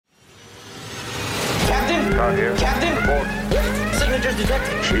out here. Captain! Report. Signatures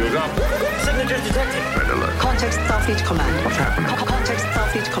detected. Shields up. Signatures detected. Red alert. Context Starfleet Command. What's happening? Context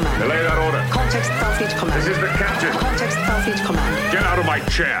Starfleet Command. Delay that order. Context Starfleet Command. This is the captain. Context Starfleet Command. Get out of my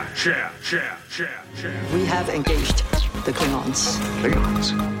chair. Chair. We have engaged the Klingons.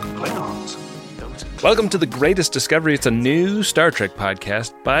 Klingons. Welcome to The Greatest Discovery. It's a new Star Trek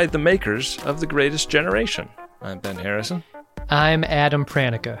podcast by the makers of The Greatest Generation. I'm Ben Harrison. I'm Adam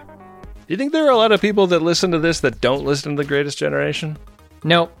Pranica. Do you think there are a lot of people that listen to this that don't listen to The Greatest Generation?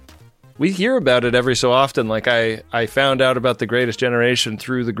 Nope. We hear about it every so often. Like I found out about The Greatest Generation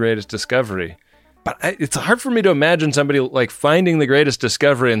through The Greatest Discovery. But it's hard for me to imagine somebody like finding The Greatest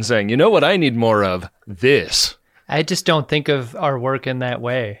Discovery and saying, you know what I need more of? This. I just don't think of our work in that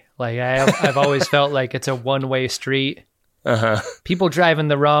way. Like I've always felt like it's a one-way street. Uh-huh. People driving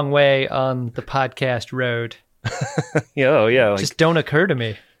the wrong way on the podcast road. Yeah, like just don't occur to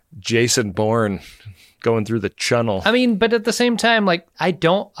me. Jason Bourne going through the channel. I mean, but at the same time, like I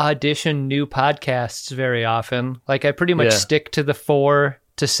don't audition new podcasts very often. Like I pretty much stick to the 4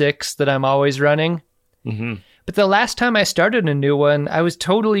 to 6 that I'm always running. Mm-hmm. But the last time I started a new one, I was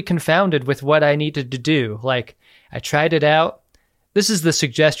totally confounded with what I needed to do. Like I tried it out. This is the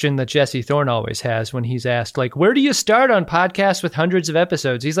suggestion that Jesse Thorne always has when he's asked, like, where do you start on podcasts with hundreds of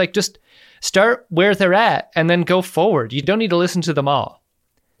episodes? He's like, just start where they're at and then go forward. You don't need to listen to them all.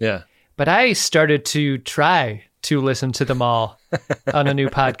 Yeah. But I started to try to listen to them all on a new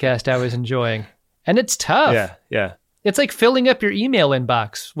podcast I was enjoying. And it's tough. Yeah. It's like filling up your email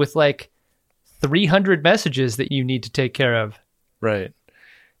inbox with like 300 messages that you need to take care of. Right.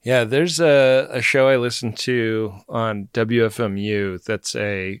 Yeah, there's a show I listen to on WFMU it's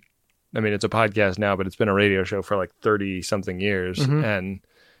a podcast now, but it's been a radio show for like 30-something years. Mm-hmm. And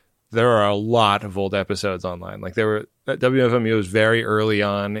there are a lot of old episodes online. Like WFMU was very early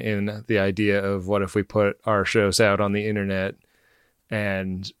on in the idea of what if we put our shows out on the internet.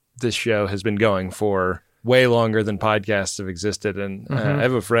 And this show has been going for way longer than podcasts have existed. And Mm-hmm. I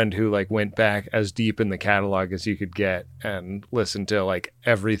have a friend who like went back as deep in the catalog as you could get and listened to like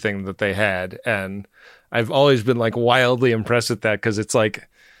everything that they had. And I've always been like wildly impressed with that because it's like,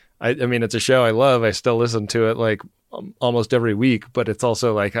 I mean, it's a show I love. I still listen to it like almost every week, but it's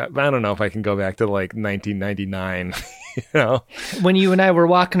also like, I don't know if I can go back to like 1999, you know? When you and I were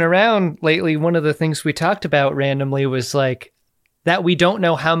walking around lately, one of the things we talked about randomly was like that we don't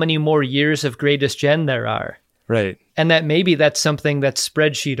know how many more years of Greatest Gen there are. Right. And that maybe that's something that's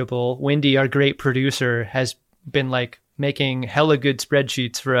spreadsheetable. Wendy, our great producer, has been like making hella good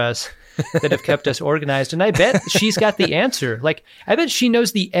spreadsheets for us that have kept us organized. And I bet she's got the answer. Like, I bet she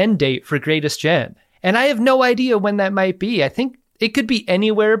knows the end date for Greatest Gen. And I have no idea when that might be. I think it could be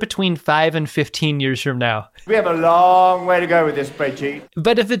anywhere between 5 and 15 years from now. We have a long way to go with this spreadsheet.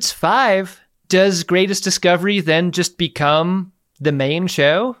 But if it's 5, does Greatest Discovery then just become the main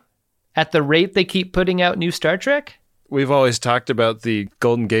show at the rate they keep putting out new Star Trek? We've always talked about the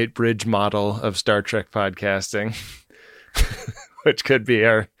Golden Gate Bridge model of Star Trek podcasting, which could be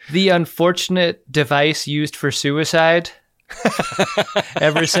the unfortunate device used for suicide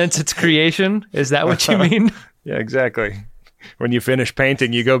ever since its creation. Is that what you mean? Yeah, exactly. When you finish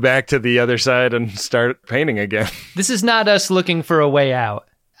painting, you go back to the other side and start painting again. This is not us looking for a way out.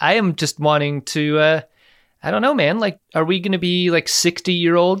 I am just wanting to, I don't know, man. Like, are we going to be like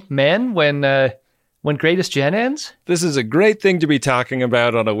 60-year-old men when Greatest Gen ends? This is a great thing to be talking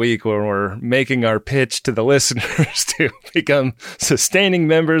about on a week when we're making our pitch to the listeners to become sustaining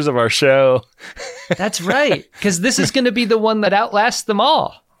members of our show. That's right, because this is going to be the one that outlasts them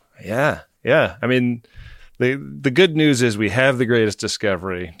all. Yeah. I mean, the good news is we have The Greatest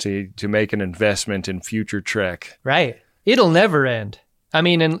Discovery to make an investment in future Trek. Right. It'll never end. I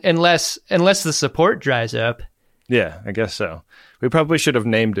mean, unless the support dries up. Yeah, I guess so. We probably should have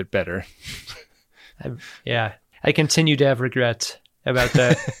named it better. I continue to have regrets about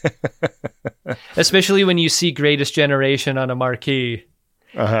that. Especially when you see Greatest Generation on a marquee,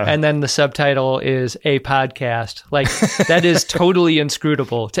 and then the subtitle is a podcast. Like, that is totally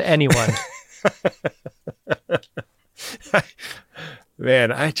inscrutable to anyone.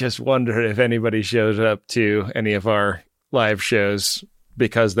 Man, I just wonder if anybody shows up to any of our live shows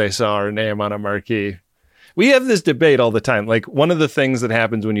because they saw our name on a marquee. We have this debate all the time. Like, one of the things that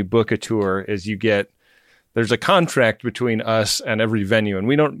happens when you book a tour is there's a contract between us and every venue, and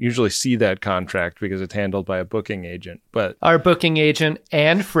we don't usually see that contract because it's handled by a booking agent. But our booking agent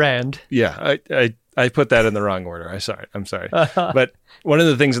and friend. Yeah, I put that in the wrong order. I'm sorry. But one of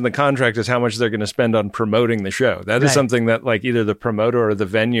the things in the contract is how much they're going to spend on promoting the show. That is something that like either the promoter or the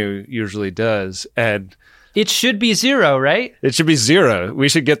venue usually does. And It should be 0, right? It should be 0. We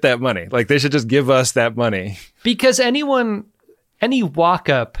should get that money. Like, they should just give us that money. Because any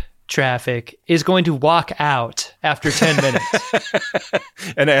walk-up traffic is going to walk out after 10 minutes.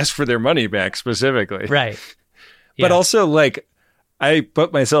 And ask for their money back specifically. Right. But Yeah. also, like, I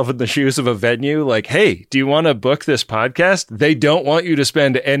put myself in the shoes of a venue, like, hey, do you want to book this podcast? They don't want you to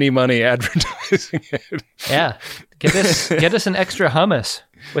spend any money advertising it. Yeah. Get us an extra hummus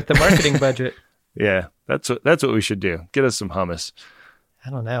with the marketing budget. Yeah, that's what we should do. Get us some hummus. I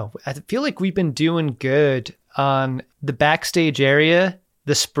don't know. I feel like we've been doing good on the backstage area.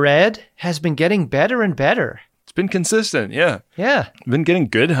 The spread has been getting better and better. It's been consistent, yeah. Yeah. Been getting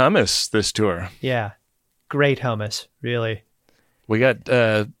good hummus this tour. Yeah. Great hummus, really. We got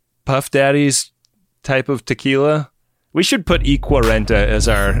Puff Daddy's type of tequila. We should put E40 as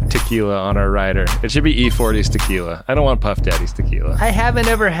our tequila on our rider. It should be E40's tequila. I don't want Puff Daddy's tequila. I haven't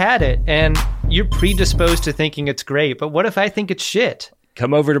ever had it, and you're predisposed to thinking it's great, but what if I think it's shit?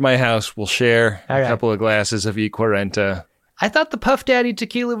 Come over to my house. We'll share All a right. couple of glasses of E40. I thought the Puff Daddy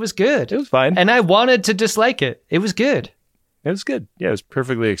tequila was good. It was fine. And I wanted to dislike it. It was good. It was good. Yeah, it was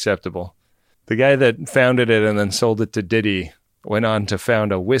perfectly acceptable. The guy that founded it and then sold it to Diddy went on to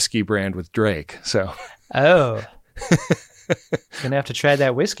found a whiskey brand with Drake. So, Oh. Gonna have to try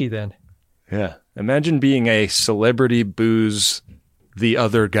that whiskey then. yeah. Imagine being a celebrity booze, the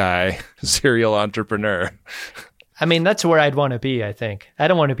other guy, serial entrepreneur. I mean, that's where I'd want to be, I think. I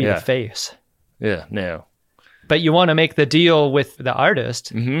don't want to be Yeah. the face. Yeah, no. But you want to make the deal with the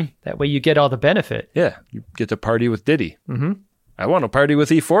artist. Mm-hmm. That way you get all the benefit. Yeah, you get to party with Diddy. Mm-hmm. I want to party with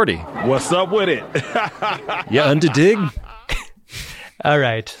E40. What's up with it? You under dig? All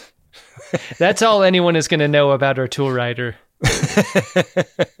right. That's all anyone is going to know about our tour rider.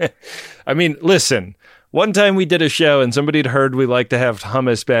 I mean, listen. One time we did a show and somebody had heard we like to have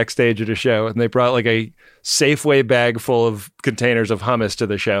hummus backstage at a show, and they brought like a Safeway bag full of containers of hummus to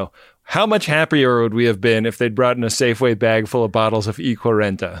the show. How much happier would we have been if they'd brought in a Safeway bag full of bottles of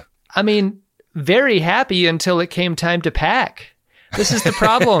E40? I mean, very happy until it came time to pack. This is the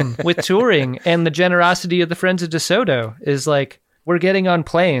problem with touring and the generosity of the Friends of DeSoto is like, we're getting on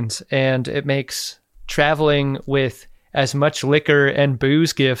planes and it makes traveling with as much liquor and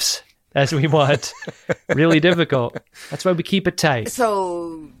booze gifts as we want really difficult. That's why we keep it tight.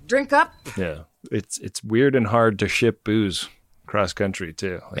 So, drink up. Yeah, it's weird and hard to ship booze cross country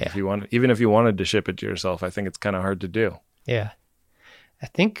too. Like Yeah. if you want, even if you wanted to ship it to yourself, I think it's kind of hard to do. Yeah. I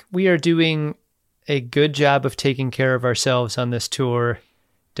think we are doing a good job of taking care of ourselves on this tour.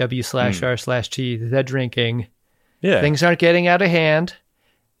 W/R/T, the drinking. Yeah, Things aren't getting out of hand.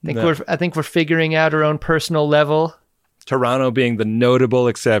 I think we're figuring out our own personal level. Toronto being the notable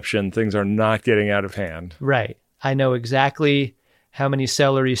exception, things are not getting out of hand. Right. I know exactly how many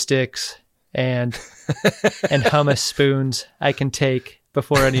celery sticks and hummus spoons I can take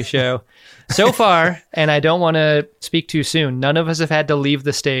before any show. So far, and I don't want to speak too soon, none of us have had to leave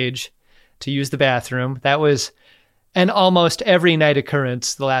the stage to use the bathroom. That was an almost every night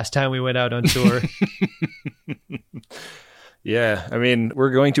occurrence the last time we went out on tour. Yeah, I mean,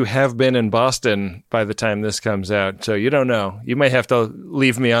 we're going to have been in Boston by the time this comes out, so you don't know. You might have to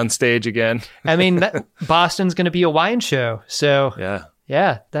leave me on stage again. I mean, Boston's going to be a wine show, so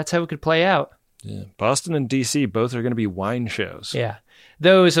Yeah, that's how it could play out. yeah. Boston and DC both are going to be wine shows. Yeah.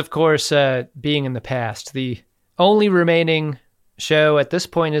 Those, of course, being in the past. The only remaining show at this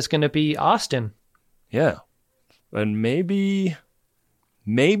point is going to be Austin. Yeah. And maybe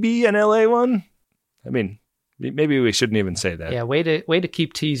an LA one? I mean, maybe we shouldn't even say that. Yeah, way to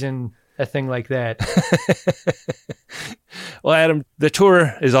keep teasing a thing like that. Well, Adam, the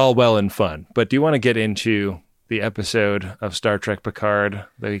tour is all well and fun, but do you want to get into the episode of Star Trek Picard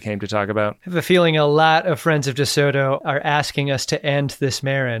that we came to talk about? I have a feeling a lot of Friends of DeSoto are asking us to end this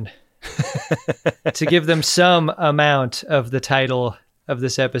Marin. To give them some amount of the title of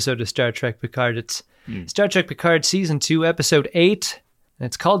this episode of Star Trek Picard. It's Star Trek Picard Season 2, Episode 8, and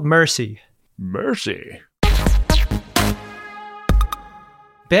it's called Mercy. Mercy.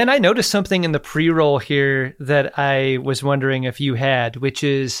 Ben, I noticed something in the pre-roll here that I was wondering if you had, which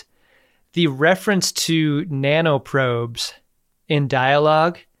is the reference to nanoprobes in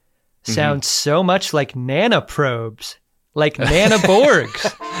dialogue sounds so much like nanoprobes, like nanoborgs.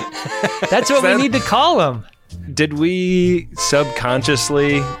 That's what we need to call them. Did we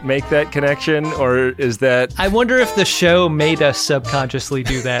subconsciously make that connection, or is that... I wonder if the show made us subconsciously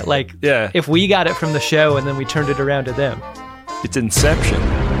do that. Like, Yeah. if we got it from the show and then we turned it around to them. It's Inception.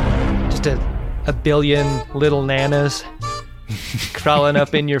 Just a billion little nanas crawling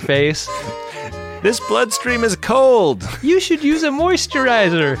up in your face. This bloodstream is cold. You should use a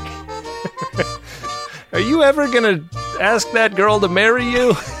moisturizer. Are Are you ever gonna ask that girl to marry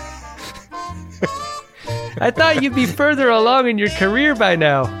you? I thought you'd be further along in your career by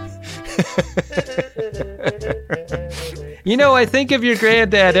now. You know, I think of your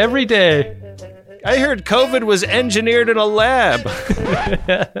granddad every day. I heard COVID was engineered in a lab.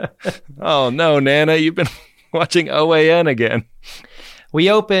 Oh no, Nana, you've been watching OAN again.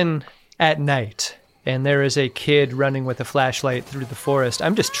 We open at night, and there is a kid running with a flashlight through the forest.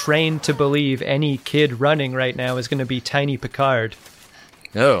 I'm just trained to believe any kid running right now is going to be Tiny Picard.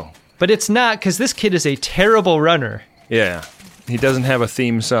 Oh. But it's not, because this kid is a terrible runner. Yeah. He doesn't have a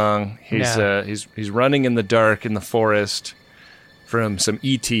theme song. He's running in the dark in the forest from some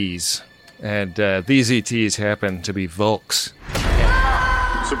ETs. And these ETs happen to be Vulcs.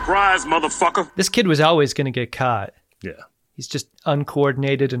 Surprise, motherfucker. This kid was always going to get caught. Yeah. He's just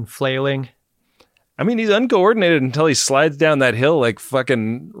uncoordinated and flailing. I mean, he's uncoordinated until he slides down that hill like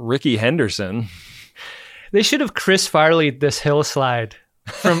fucking Ricky Henderson. They should have Chris Farley'd this hillslide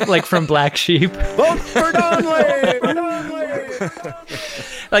from Black Sheep. Vote for Donnelly!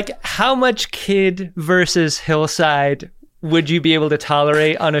 Like, how much kid versus hillside would you be able to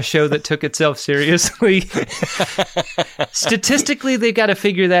tolerate on a show that took itself seriously? Statistically, they got to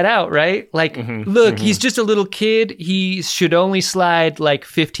figure that out, right? Like, look, he's just a little kid. He should only slide like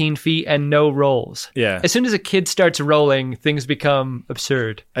 15 feet and no rolls. Yeah. As soon as a kid starts rolling, things become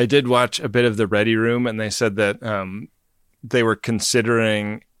absurd. I did watch a bit of the Ready Room, and they said that they were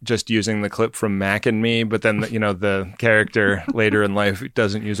considering just using the clip from Mac and Me, but then, the character later in life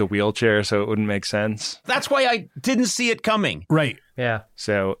doesn't use a wheelchair, so it wouldn't make sense. That's why I didn't see it coming. Right. Yeah.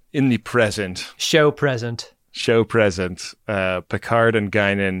 So in the present, Show present, Picard and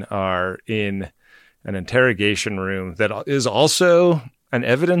Guinan are in an interrogation room that is also an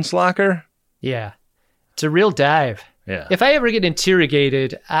evidence locker. Yeah. It's a real dive. Yeah. If I ever get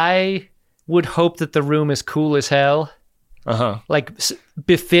interrogated, I would hope that the room is cool as hell. Uh-huh. Like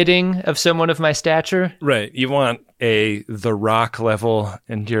befitting of someone of my stature. Right. You want The Rock level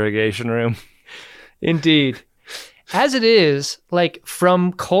interrogation room. Indeed. As it is, like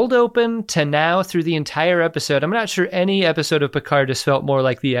from cold open to now through the entire episode, I'm not sure any episode of Picard has felt more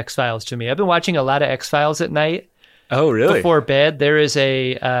like the X-Files to me. I've been watching a lot of X-Files at night. Oh, really? Before bed. There is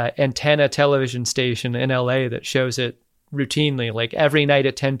a antenna television station in LA that shows it routinely, like every night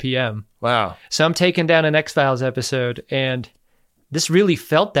at 10 p.m. Wow. So I'm taking down an X-Files episode, and this really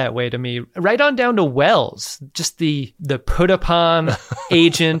felt that way to me. Right on down to Wells, just the put-upon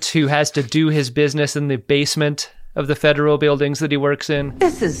agent who has to do his business in the basement of the federal buildings that he works in.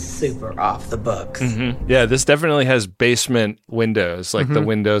 This is super off the books. Mm-hmm. Yeah, this definitely has basement windows. Like the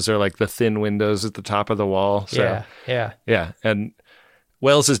windows are like the thin windows at the top of the wall. So, yeah. And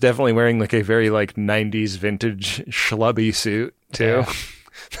Wells is definitely wearing like a very like 90s vintage schlubby suit too. Yeah.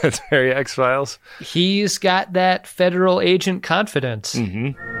 That's very X-Files. He's got that federal agent confidence.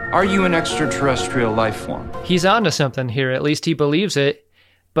 Mm-hmm. Are you an extraterrestrial life form? He's onto something here. At least he believes it.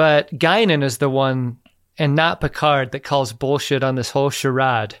 But Guinan is the one, and not Picard, that calls bullshit on this whole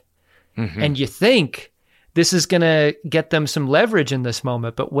charade. Mm-hmm. And you think this is going to get them some leverage in this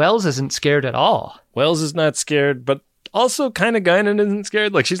moment, but Wells isn't scared at all. Wells is not scared, but also kind of Guinan isn't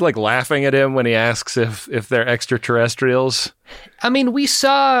scared. Like she's like laughing at him when he asks if they're extraterrestrials. I mean, we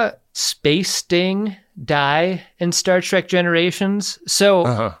saw Space Sting die in Star Trek Generations,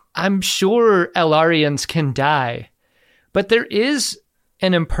 so I'm sure Elarians can die. But there is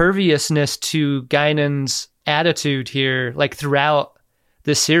an imperviousness to Guinan's attitude here, like throughout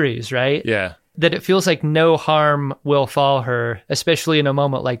the series, right? Yeah. That it feels like no harm will fall her, especially in a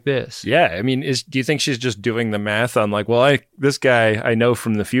moment like this. Yeah, I mean, do you think she's just doing the math on like, well, this guy I know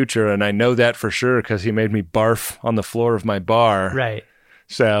from the future, and I know that for sure because he made me barf on the floor of my bar. Right.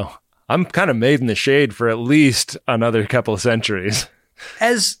 So I'm kind of made in the shade for at least another couple of centuries.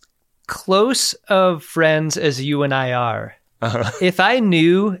 As close of friends as you and I are, if I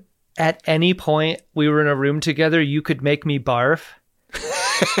knew at any point we were in a room together, you could make me barf,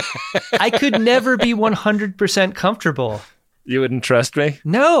 I could never be 100% comfortable. You wouldn't trust me?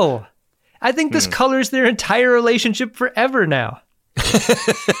 No. I think this colors their entire relationship forever now.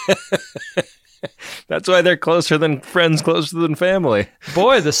 That's why they're closer than friends, closer than family.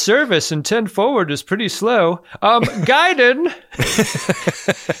 Boy, the service in 10 forward is pretty slow. Guinan,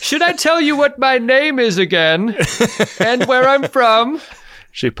 should I tell you what my name is again? And where I'm from?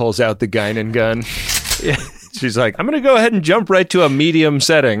 She pulls out the Guinan gun. Yeah. She's like, I'm going to go ahead and jump right to a medium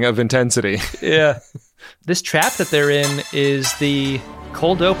setting of intensity. Yeah. This trap that they're in is the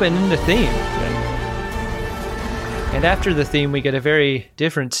cold open in the theme. And after the theme, we get a very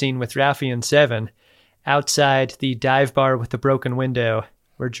different scene with Ralphie and Seven outside the dive bar with the broken window.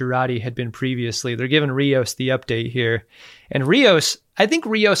 where Girardi had been previously. They're giving Rios the update here. And I think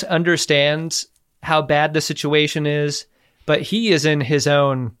Rios understands how bad the situation is, but he is in his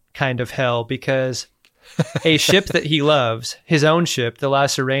own kind of hell because a ship that he loves, his own ship, the La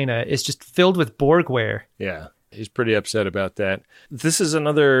Sirena, is just filled with Borgware. Yeah, he's pretty upset about that. This is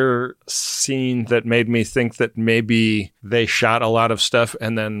another scene that made me think that maybe they shot a lot of stuff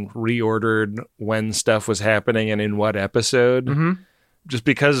and then reordered when stuff was happening and in what episode. Mm-hmm. Just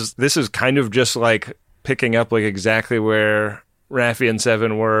because this is kind of just like picking up like exactly where Raffi and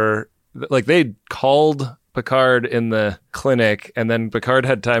Seven were. Like they called Picard in the clinic, and then Picard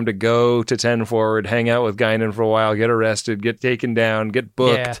had time to go to 10 forward, hang out with Guinan for a while, get arrested, get taken down, get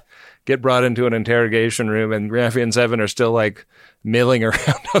booked, get brought into an interrogation room, and Raffi and Seven are still like milling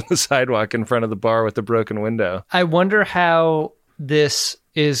around on the sidewalk in front of the bar with the broken window. I wonder how this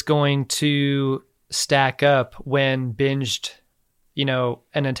is going to stack up when binged,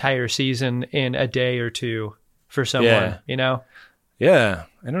 an entire season in a day or two for someone, Yeah,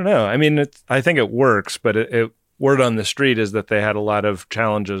 I don't know. I mean, I think it works, but word on the street is that they had a lot of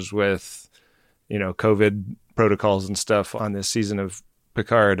challenges with, COVID protocols and stuff on this season of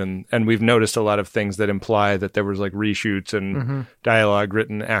Picard, and we've noticed a lot of things that imply that there was like reshoots and dialogue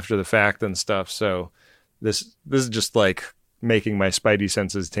written after the fact and stuff. So this is just like making my spidey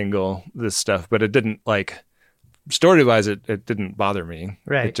senses tingle, this stuff, but it didn't like story-wise, it didn't bother me.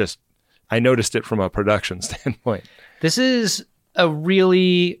 Right. I noticed it from a production standpoint. This is a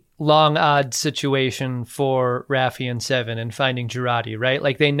really long, odd situation for Raffi and Seven and finding Girardi, right?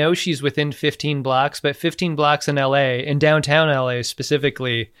 Like they know she's within 15 blocks, but 15 blocks in LA, in downtown LA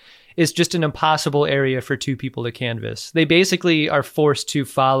specifically, is just an impossible area for two people to canvas. They basically are forced to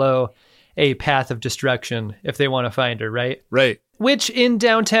follow a path of destruction if they want to find her, right? Right. Which in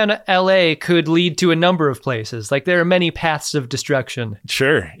downtown LA could lead to a number of places. Like there are many paths of destruction.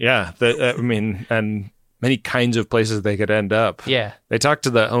 Sure. Yeah. And many kinds of places they could end up. Yeah. They talked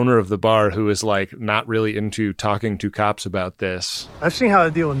to the owner of the bar who is like not really into talking to cops about this. I've seen how to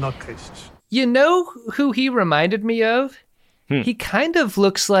deal with nutcases. You know who he reminded me of? He kind of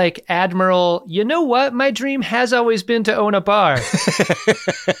looks like Admiral, you know what? My dream has always been to own a bar.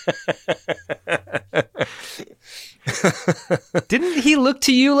 Didn't he look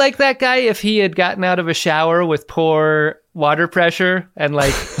to you like that guy if he had gotten out of a shower with poor water pressure and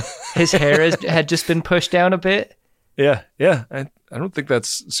like his hair had just been pushed down a bit? Yeah. I don't think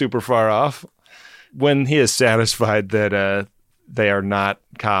that's super far off. When he is satisfied that they are not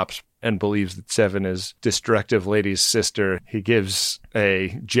cops and believes that Seven is Destructive Lady's sister, he gives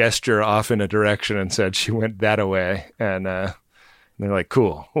a gesture off in a direction and said she went that-a-way. And they're like,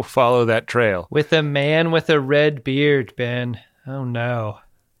 cool, we'll follow that trail. With a man with a red beard, Ben. Oh, no.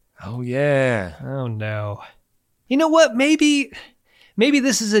 Oh, yeah. Oh, no. You know what? Maybe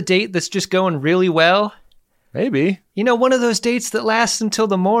this is a date that's just going really well. Maybe. One of those dates that lasts until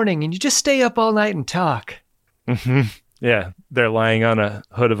the morning and you just stay up all night and talk. Mm-hmm. Yeah, they're lying on a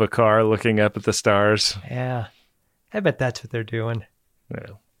hood of a car looking up at the stars. Yeah, I bet that's what they're doing.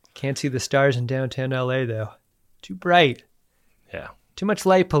 Yeah. Can't see the stars in downtown LA, though. Too bright. Yeah. Too much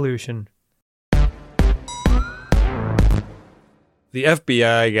light pollution. The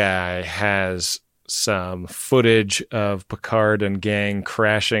FBI guy has some footage of Picard and gang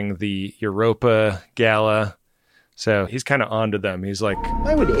crashing the Europa Gala. So he's kind of onto them. He's like,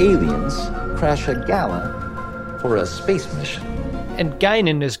 why would aliens crash a gala for a space mission? And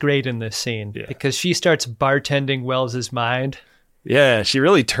Guinan is great in this scene because she starts bartending Wells's mind. Yeah, she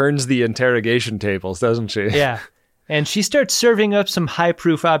really turns the interrogation tables, doesn't she? Yeah. And she starts serving up some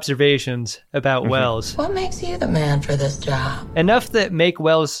high-proof observations about Wells. What makes you the man for this job? Enough that make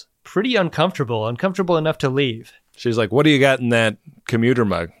Wells pretty uncomfortable enough to leave. She's like, what do you got in that commuter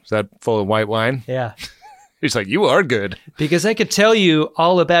mug? Is that full of white wine? Yeah. He's like, you are good. Because I could tell you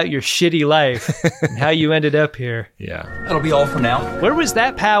all about your shitty life and how you ended up here. Yeah. That'll be all for now. Where was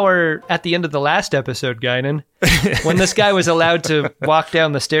that power at the end of the last episode, Guinan? When this guy was allowed to walk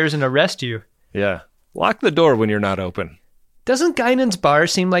down the stairs and arrest you? Yeah. Lock the door when you're not open. Doesn't Guinan's bar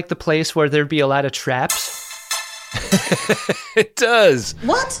seem like the place where there'd be a lot of traps? It does.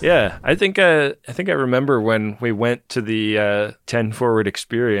 What? Yeah, I think I remember when we went to the 10 Forward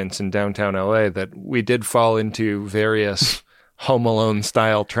experience in downtown LA that we did fall into various Home Alone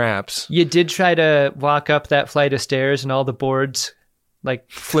style traps. You did try to walk up that flight of stairs and all the boards like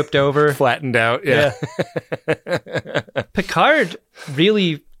flipped over, flattened out. Yeah. Picard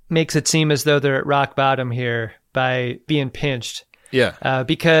really makes it seem as though they're at rock bottom here by being pinched. Yeah.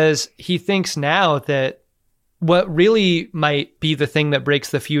 Because he thinks now that what really might be the thing that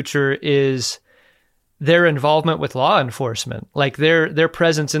breaks the future is their involvement with law enforcement. Like their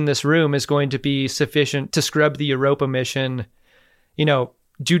presence in this room is going to be sufficient to scrub the Europa mission,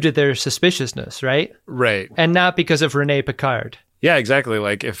 due to their suspiciousness, right? Right. And not because of Rene Picard. Yeah, exactly.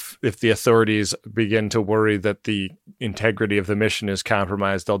 Like if the authorities begin to worry that the integrity of the mission is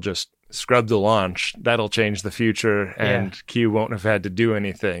compromised, they'll just scrub the launch. That'll change the future, and Q won't have had to do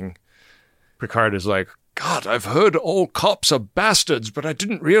anything. Picard is like, God, I've heard all cops are bastards, but I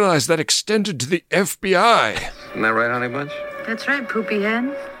didn't realize that extended to the FBI. Isn't that right, honey bunch? That's right, poopy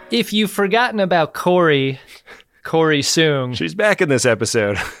hen. If you've forgotten about Corey Soong. She's back in this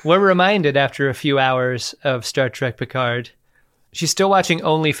episode. We're reminded after a few hours of Star Trek Picard. She's still watching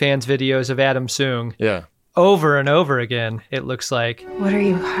OnlyFans videos of Adam Soong. Yeah. Over and over again, it looks like. What are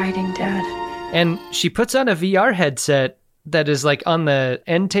you hiding, Dad? And she puts on a VR headset that is like on the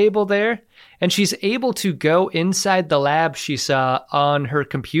end table there, and she's able to go inside the lab she saw on her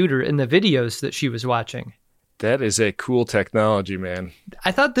computer in the videos that she was watching. That is a cool technology, man.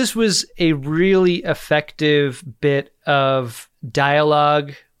 I thought this was a really effective bit of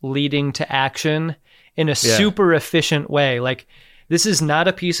dialogue leading to action in a super efficient way. Like, this is not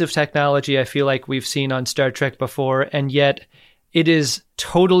a piece of technology I feel like we've seen on Star Trek before, and yet it is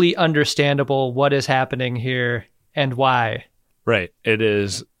totally understandable what is happening here and why. Right. It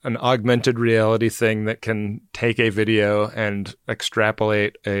is an augmented reality thing that can take a video and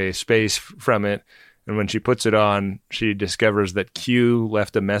extrapolate a space from it. And when she puts it on, she discovers that Q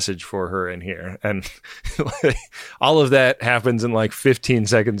left a message for her in here. And all of that happens in like 15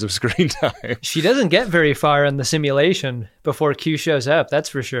 seconds of screen time. She doesn't get very far in the simulation before Q shows up, that's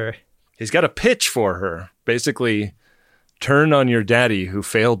for sure. He's got a pitch for her. Basically, turn on your daddy who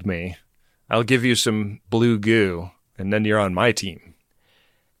failed me. I'll give you some blue goo, and then you're on my team.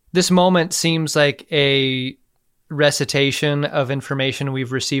 This moment seems like a recitation of information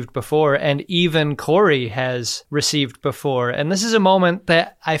we've received before, and even Corey has received before. And this is a moment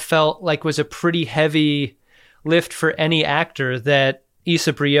that I felt like was a pretty heavy lift for any actor that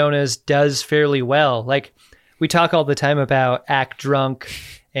Issa Briones does fairly well. Like, we talk all the time about act drunk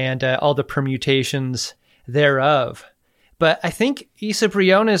and all the permutations thereof. But I think Issa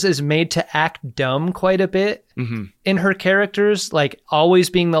Briones is made to act dumb quite a bit in her characters, like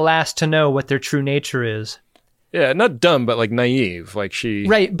always being the last to know what their true nature is. Yeah, not dumb, but like naive. Like she...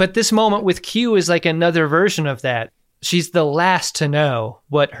 Right, but this moment with Q is like another version of that. She's the last to know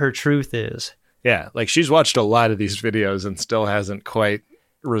what her truth is. Yeah, like she's watched a lot of these videos and still hasn't quite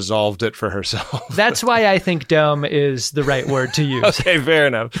resolved it for herself. That's why I think dumb is the right word to use. Okay, fair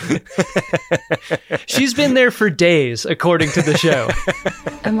enough. She's been there for days, according to the show.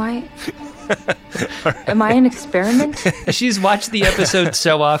 Am I an experiment? She's watched the episode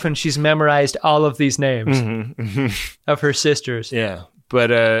so often, she's memorized all of these names of her sisters. Yeah,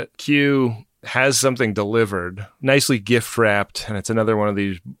 but Q has something delivered, nicely gift wrapped, and it's another one of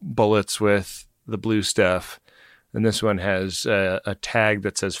these bullets with the blue stuff. And this one has a tag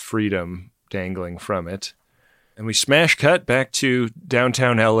that says freedom dangling from it. And we smash cut back to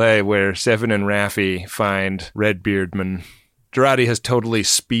downtown LA where Seven and Raffi find Redbeardman. Jurati has totally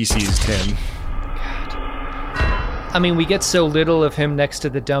speciesed him. God. I mean, we get so little of him next to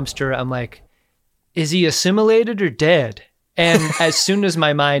the dumpster. I'm like, is he assimilated or dead? And as soon as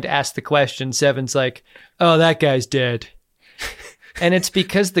my mind asked the question, Seven's like, oh, that guy's dead. And it's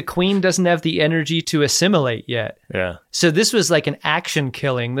because the Queen doesn't have the energy to assimilate yet. Yeah. So this was like an action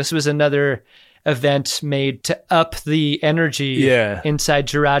killing. This was another event made to up the energy inside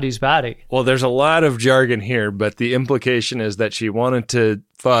Jurati's body. Well, there's a lot of jargon here, but the implication is that she wanted to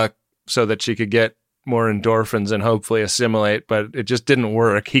fuck so that she could get more endorphins and hopefully assimilate, but it just didn't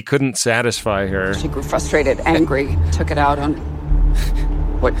work. He couldn't satisfy her. She grew frustrated, angry, took it out on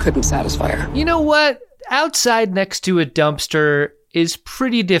what couldn't satisfy her. You know what? Outside next to a dumpster is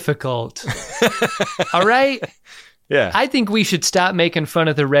pretty difficult. All right? Yeah. I think we should stop making fun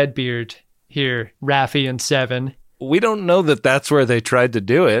of the Redbeard here, Raffi and Seven. We don't know that that's where they tried to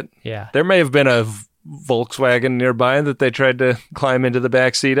do it. Yeah. There may have been a Volkswagen nearby that they tried to climb into the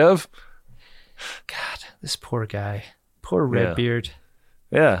back seat of. God, this poor guy. Poor Redbeard.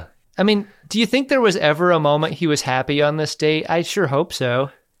 Yeah. I mean, do you think there was ever a moment he was happy on this date? I sure hope so.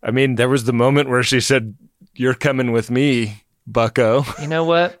 I mean, there was the moment where she said, "You're coming with me, bucko." You know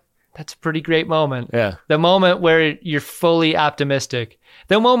what? That's a pretty great moment. Yeah. The moment where you're fully optimistic.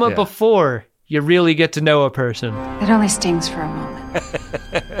 The moment before you really get to know a person. It only stings for a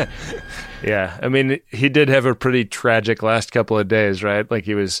moment. Yeah. I mean, he did have a pretty tragic last couple of days, right? Like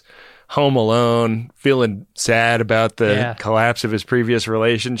he was home alone, feeling sad about the collapse of his previous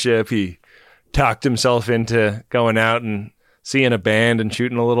relationship. He talked himself into going out and seeing a band and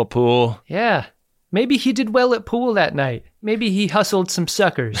shooting a little pool. Yeah. Maybe he did well at pool that night. Maybe he hustled some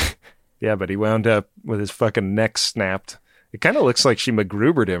suckers. Yeah, but he wound up with his fucking neck snapped. It kind of looks like she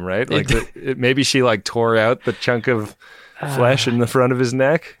MacGrubered him, right? Like maybe she like tore out the chunk of flesh in the front of his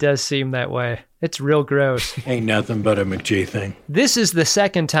neck. Does seem that way. It's real gross. Ain't nothing but a McG thing. This is the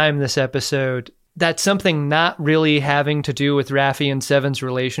second time this episode that something not really having to do with Raffi and Seven's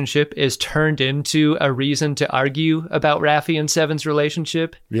relationship is turned into a reason to argue about Raffi and Seven's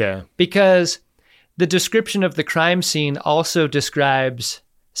relationship. Yeah. Because the description of the crime scene also describes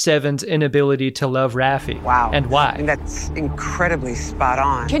Seven's inability to love Raffi. Wow. And why. And that's incredibly spot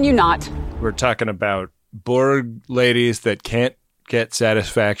on. Can you not? We're talking about Borg ladies that can't get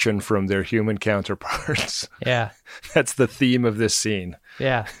satisfaction from their human counterparts. Yeah. That's the theme of this scene.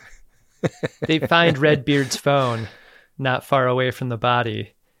 Yeah. They find Redbeard's phone not far away from the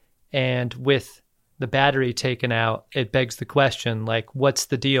body. And with the battery taken out, it begs the question, like, what's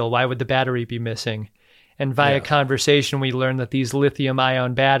the deal? Why would the battery be missing? And via conversation, we learn that these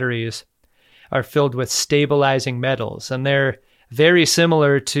lithium-ion batteries are filled with stabilizing metals. And they're very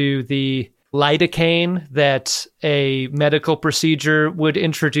similar to the lidocaine that a medical procedure would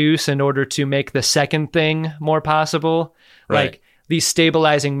introduce in order to make the second thing more possible. Right. Like, these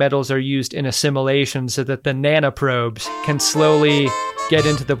stabilizing metals are used in assimilation so that the nanoprobes can slowly get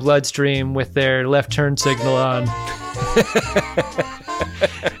into the bloodstream with their left turn signal on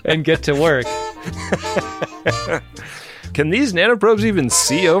and get to work. Can these nanoprobes even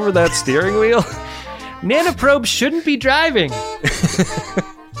see over that steering wheel? Nanoprobes shouldn't be driving.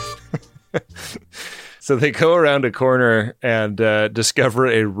 So they go around a corner and discover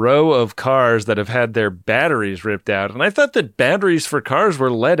a row of cars that have had their batteries ripped out. And I thought that batteries for cars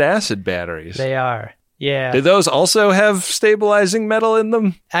were lead acid batteries. They are. Yeah. Do those also have stabilizing metal in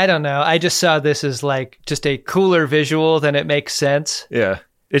them? I don't know. I just saw this as like just a cooler visual than it makes sense. Yeah.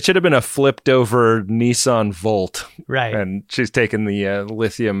 It should have been a flipped over Nissan Volt. Right. And she's taken the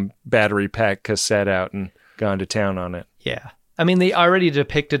lithium battery pack cassette out and gone to town on it. Yeah. I mean, they already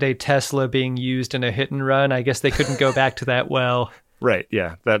depicted a Tesla being used in a hit and run. I guess they couldn't go back to that well. Right.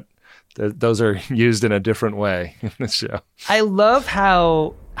 Yeah. Those are used in a different way in the show. I love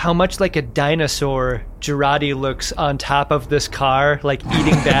how much like a dinosaur Girardi looks on top of this car, like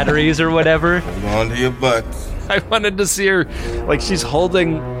eating batteries or whatever. Hold on to your butts. I wanted to see her, like she's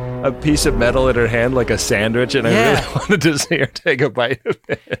holding a piece of metal in her hand like a sandwich, and I really wanted to see her take a bite of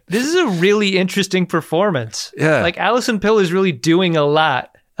it. This is a really interesting performance. Yeah. Like Alison Pill is really doing a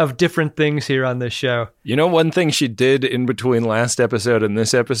lot of different things here on this show. You know, one thing she did in between last episode and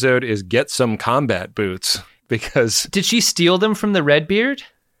this episode is get some combat boots, because... Did she steal them from the Redbeard?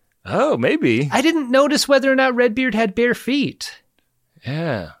 Oh, maybe. I didn't notice whether or not Redbeard had bare feet.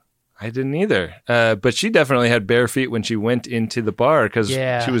 Yeah, I didn't either. But she definitely had bare feet when she went into the bar, because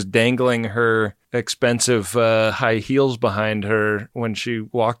she was dangling her expensive high heels behind her when she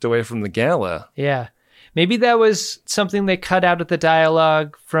walked away from the gala. Yeah. Maybe that was something they cut out of the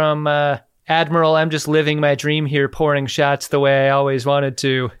dialogue from Admiral, I'm just living my dream here, pouring shots the way I always wanted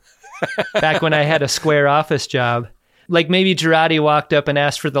to, back when I had a square office job. Like maybe Girardi walked up and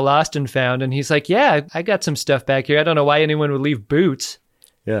asked for the lost and found, and he's like, yeah, I got some stuff back here. I don't know why anyone would leave boots.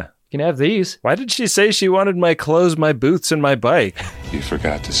 Yeah. You can have these. Why did she say she wanted my clothes, my boots, and my bike? You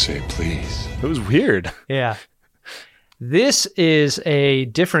forgot to say please. It was weird. Yeah. This is a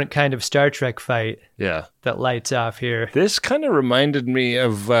different kind of Star Trek fight. Yeah. That lights off here. This kind of reminded me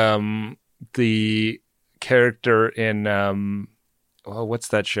of the character in, what's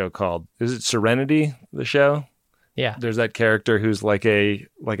that show called? Is it Serenity, the show? Yeah. There's that character who's like a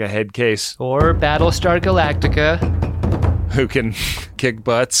head case. Or Battlestar Galactica. Who can kick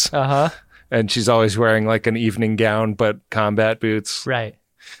butts. Uh-huh. And she's always wearing like an evening gown, but combat boots. Right.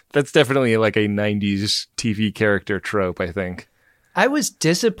 That's definitely like a 90s TV character trope, I think. I was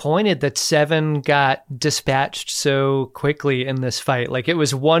disappointed that Seven got dispatched so quickly in this fight. Like it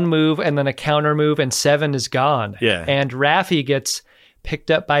was one move and then a counter move and Seven is gone. Yeah. And Raffi gets picked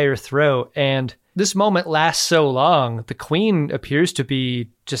up by her throat. And this moment lasts so long. The Queen appears to be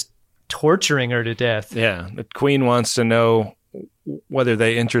just torturing her to death. Yeah. The Queen wants to know whether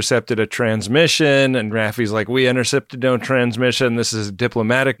they intercepted a transmission, and Raffi's like, we intercepted no transmission. This is a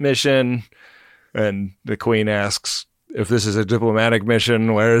diplomatic mission. And the Queen asks, if this is a diplomatic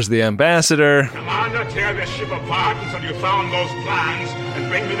mission, where's the ambassador? Commander, tear this ship apart until you found those plans and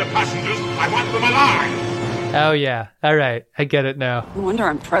bring me the passengers. I want them alive. Oh, yeah. All right. I get it now. No wonder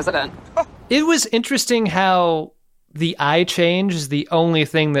I'm president. It was interesting how the eye change is the only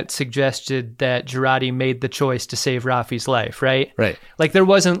thing that suggested that Girardi made the choice to save Raffi's life, right? Right. Like there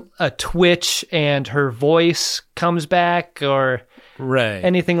wasn't a twitch and her voice comes back or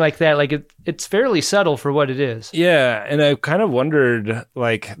anything like that. Like it's fairly subtle for what it is. Yeah, and I kind of wondered,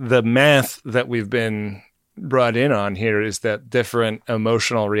 like, the math that we've been brought in on here is that different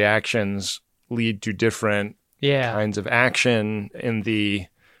emotional reactions lead to different kinds of action in the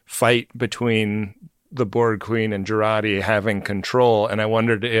fight between the Borg Queen and Jurati having control. And I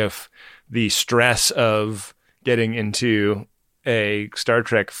wondered if the stress of getting into a Star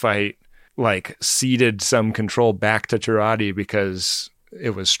Trek fight like ceded some control back to Jurati because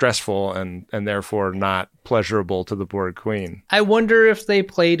it was stressful and therefore not pleasurable to the Borg Queen. I wonder if they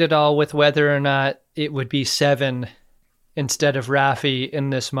played it all with whether or not it would be Seven instead of Raffi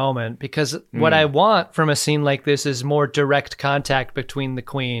in this moment, because what I want from a scene like this is more direct contact between the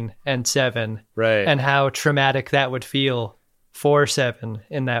Queen and Seven, right? And how traumatic that would feel for Seven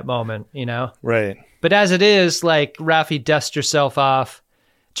in that moment, you know? Right. But as it is, like, Raffi dusts herself off,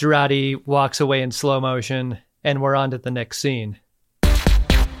 Jurati walks away in slow motion, and we're on to the next scene.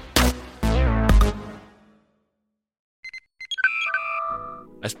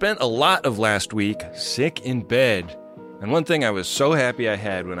 I spent a lot of last week sick in bed. And one thing I was so happy I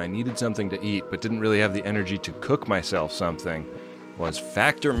had when I needed something to eat but didn't really have the energy to cook myself something was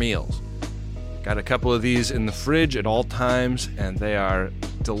Factor meals. Got a couple of these in the fridge at all times, and they are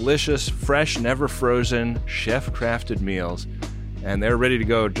delicious, fresh, never frozen, chef-crafted meals. And they're ready to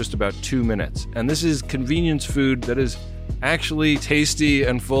go in just about 2 minutes. And this is convenience food that is actually tasty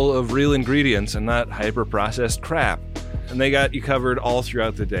and full of real ingredients and not hyper-processed crap. And they got you covered all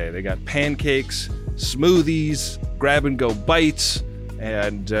throughout the day. They got pancakes, smoothies, grab-and-go bites,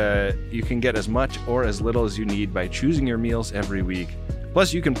 and you can get as much or as little as you need by choosing your meals every week.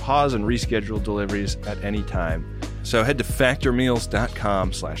 Plus, you can pause and reschedule deliveries at any time. So head to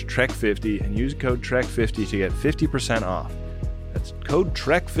factormeals.com/Trek50 and use code Trek50 to get 50% off. That's code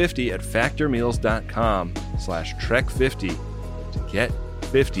Trek50 at factormeals.com/Trek50 to get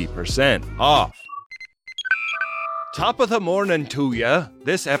 50% off. Top of the morning to ya.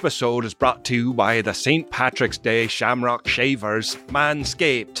 This episode is brought to you by the St. Patrick's Day Shamrock Shavers,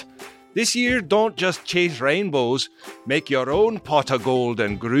 Manscaped. This year, don't just chase rainbows. Make your own pot of gold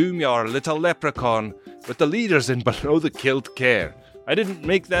and groom your little leprechaun with the leaders in below the kilt care. I didn't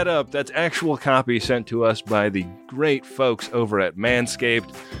make that up. That's actual copy sent to us by the great folks over at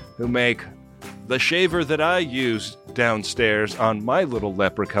Manscaped, who make the shaver that I use downstairs on my little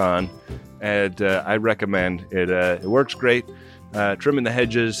leprechaun. And I recommend it. It works great. Trimming the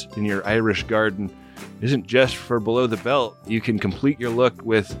hedges in your Irish garden isn't just for below the belt. You can complete your look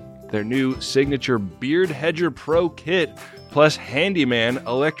with their new signature Beard Hedger Pro Kit, plus Handyman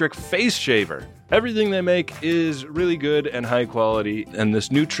Electric Face Shaver. Everything they make is really good and high quality, and this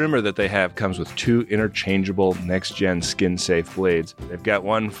new trimmer that they have comes with 2 interchangeable next-gen skin-safe blades. They've got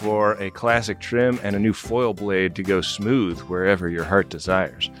one for a classic trim and a new foil blade to go smooth wherever your heart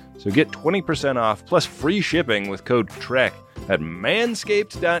desires. So get 20% off plus free shipping with code TREK at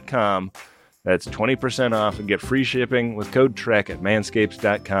manscaped.com. That's 20% off and get free shipping with code TREK at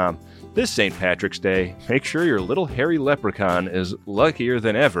manscaped.com. This St. Patrick's Day, make sure your little hairy leprechaun is luckier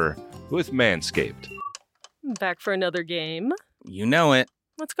than ever with Manscaped. Back for another game. You know it.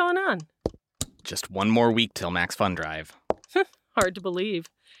 What's going on? Just one more week till Max Fun Drive. Hard to believe.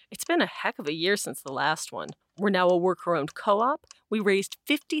 It's been a heck of a year since the last one. We're now a worker-owned co-op. We raised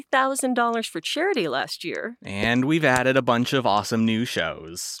 $50,000 for charity last year. And we've added a bunch of awesome new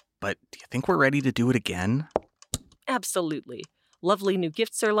shows. But do you think we're ready to do it again? Absolutely. Lovely new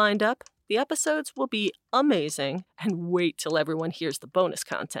gifts are lined up. The episodes will be amazing, and wait till everyone hears the bonus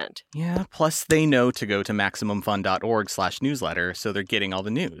content. Yeah, plus they know to go to MaximumFun.org/newsletter, so they're getting all the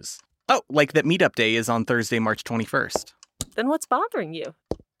news. Oh, like that meetup day is on Thursday, March 21st. Then what's bothering you?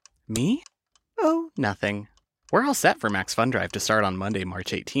 Me? Oh, nothing. We're all set for Max Fun Drive to start on Monday,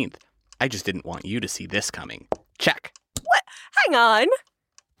 March 18th. I just didn't want you to see this coming. Check. What? Hang on.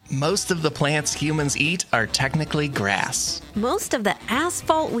 Most of the plants humans eat are technically grass. Most of the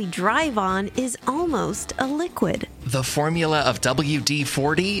asphalt we drive on is almost a liquid. The formula of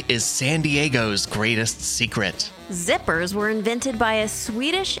WD-40 is San Diego's greatest secret. Zippers were invented by a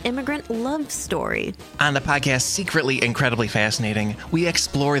Swedish immigrant love story. On the podcast Secretly Incredibly Fascinating, we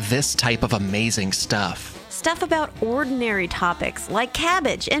explore this type of amazing stuff. Stuff about ordinary topics like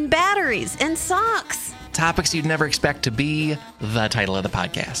cabbage and batteries and socks. Topics you'd never expect to be the title of the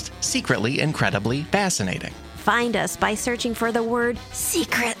podcast. Secretly Incredibly Fascinating. Find us by searching for the word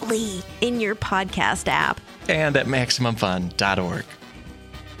secretly in your podcast app. And at MaximumFun.org.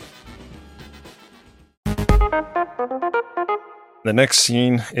 The next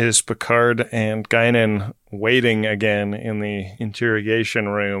scene is Picard and Guinan waiting again in the interrogation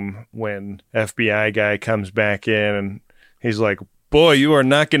room when FBI guy comes back in and he's like, Boy, you are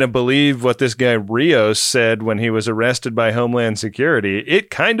not going to believe what this guy Rios said when he was arrested by Homeland Security. It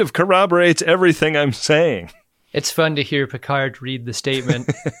kind of corroborates everything I'm saying. It's fun to hear Picard read the statement.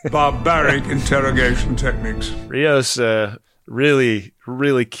 Barbaric interrogation techniques. Rios really,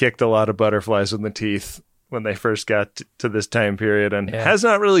 really kicked a lot of butterflies in the teeth when they first got to this time period and has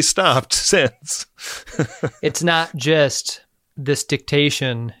not really stopped since. It's not just this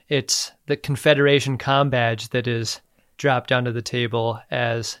dictation. It's the Confederation comm badge that is dropped onto the table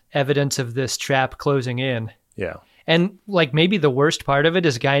as evidence of this trap closing in. Yeah. And like maybe the worst part of it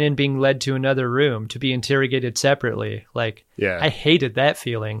is Guinan being led to another room to be interrogated separately. Like, I hated that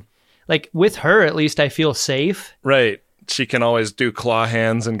feeling. Like with her, at least I feel safe. Right. She can always do claw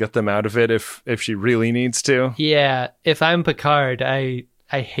hands and get them out of it if she really needs to. Yeah. If I'm Picard, I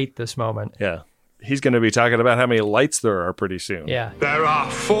hate this moment. Yeah. He's going to be talking about how many lights there are pretty soon. Yeah. There are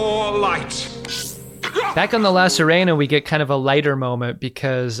 4 lights. Back on the La Sirena, we get kind of a lighter moment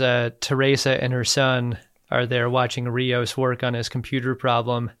because Teresa and her son are there watching Rios work on his computer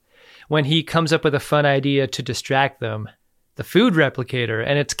problem when he comes up with a fun idea to distract them. The food replicator,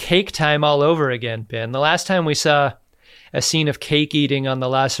 and it's cake time all over again, Ben. The last time we saw a scene of cake eating on the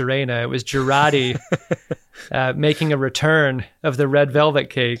La Sirena, it was Girardi making a return of the red velvet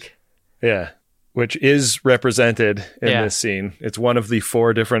cake. Yeah. Which is represented in this scene. It's one of the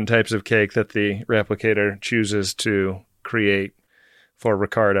 4 different types of cake that the replicator chooses to create for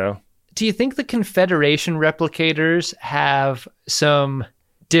Ricardo. Do you think the Confederation replicators have some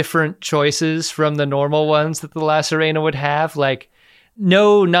different choices from the normal ones that the La Sirena would have? Like,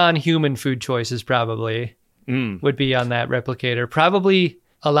 no non-human food choices probably would be on that replicator. Probably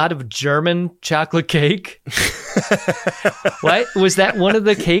a lot of German chocolate cake. What? Was that one of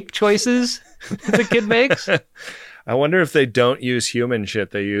the cake choices the kid makes? I wonder if they don't use human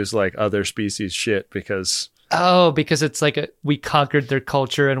shit. They use like other species shit because... Oh, because it's like we conquered their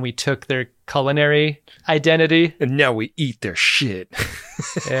culture and we took their culinary identity. And now we eat their shit.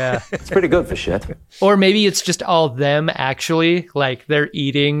 Yeah. It's pretty good for shit. Or maybe it's just all them actually. Like they're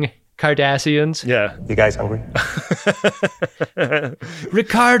eating Cardassians. Yeah. You guys hungry?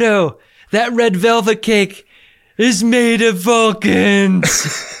 Ricardo, that red velvet cake is made of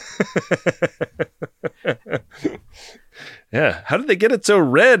Vulcans. Yeah. How did they get it so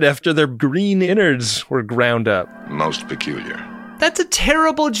red after their green innards were ground up? Most peculiar. That's a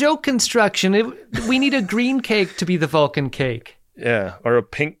terrible joke construction. We need a green cake to be the Vulcan cake. Yeah. Or a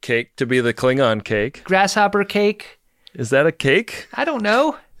pink cake to be the Klingon cake. Grasshopper cake. Is that a cake? I don't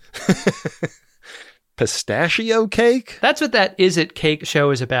know. Pistachio cake? That's what that Is It Cake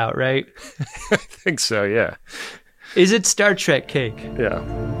show is about, right? I think so, yeah. Is it Star Trek cake?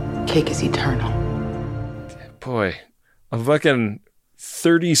 Yeah. Cake is eternal. Boy, a fucking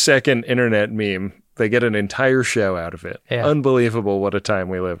 30-second internet meme. They get an entire show out of it. Yeah. Unbelievable what a time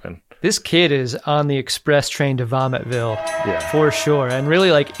we live in. This kid is on the express train to Vomitville. Yeah. For sure. And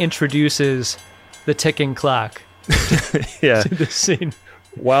really like introduces the ticking clock yeah. to the scene.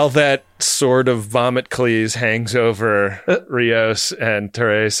 While that sword of Vomit-Cleese hangs over Rios and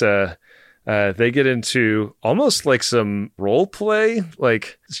Teresa, they get into almost like some role play.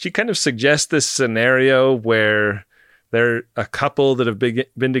 Like she kind of suggests this scenario where they're a couple that have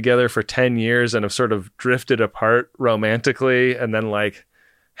been together for 10 years and have sort of drifted apart romantically and then like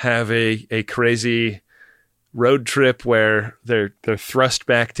have a crazy road trip where they're thrust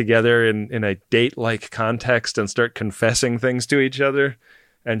back together in a date-like context and start confessing things to each other.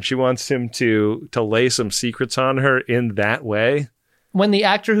 And she wants him to lay some secrets on her in that way. When the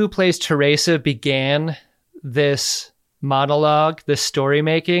actor who plays Teresa began this monologue, this story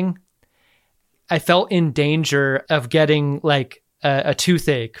making, I felt in danger of getting like a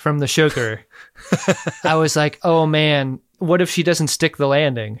toothache from the sugar. I was like, oh man, what if she doesn't stick the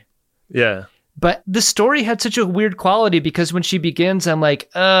landing? Yeah. But the story had such a weird quality because when she begins, I'm like,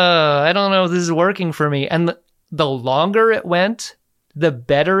 I don't know if this is working for me. And the longer it went, the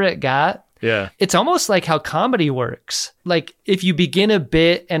better it got. Yeah. It's almost like how comedy works. Like if you begin a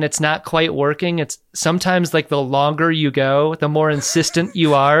bit and it's not quite working, it's sometimes like the longer you go, the more insistent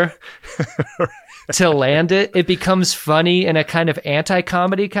you are to land it. It becomes funny in a kind of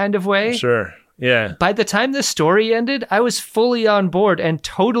anti-comedy kind of way. Sure. Yeah. By the time the story ended, I was fully on board and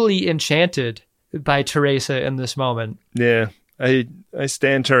totally enchanted by Teresa in this moment. Yeah. I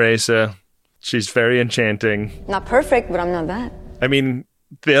stand Teresa. She's very enchanting. Not perfect, but I'm not bad. I mean,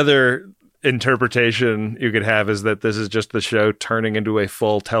 the other interpretation you could have is that this is just the show turning into a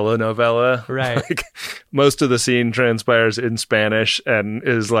full telenovela. Right. Like, most of the scene transpires in Spanish and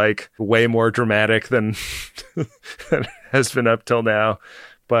is like way more dramatic than has been up till now.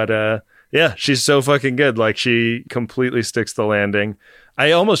 But Yeah, she's so fucking good. Like, she completely sticks the landing.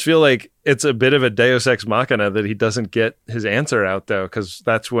 I almost feel like it's a bit of a Deus Ex Machina that he doesn't get his answer out, though, because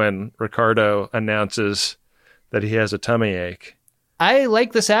that's when Ricardo announces that he has a tummy ache. I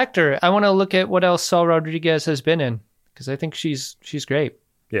like this actor. I want to look at what else Saul Rodriguez has been in, because I think she's great.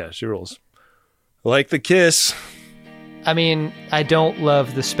 Yeah, she rules. I like the kiss. I mean, I don't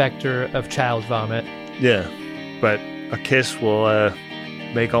love the specter of child vomit. Yeah, but a kiss will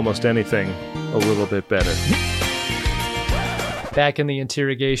make almost anything a little bit better. Back in the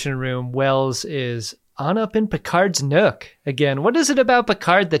interrogation room, Wells is on up in Picard's nook. Again, what is it about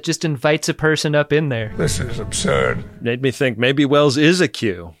Picard that just invites a person up in there? This is absurd. Made me think maybe Wells is a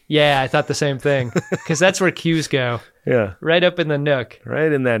Q. Yeah, I thought the same thing. Because that's where Qs go. Yeah. Right up in the nook.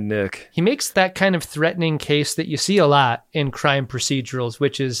 Right in that nook. He makes that kind of threatening case that you see a lot in crime procedurals,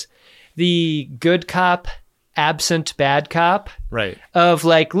 which is the good cop, absent bad cop. Right. Of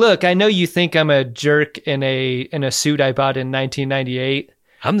like, look, I know you think I'm a jerk in a suit I bought in 1998.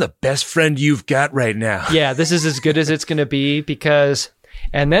 I'm the best friend you've got right now. Yeah, this is as good as it's going to be because...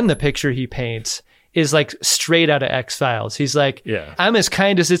 And then the picture he paints is like straight out of X-Files. He's like, yeah. I'm as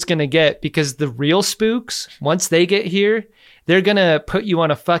kind as it's going to get because the real spooks, once they get here, they're going to put you on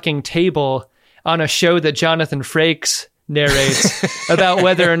a fucking table on a show that Jonathan Frakes narrates about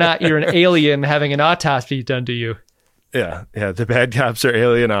whether or not you're an alien having an autopsy done to you. Yeah, the bad cops are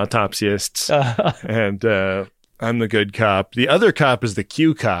alien autopsists. And I'm the good cop. The other cop is the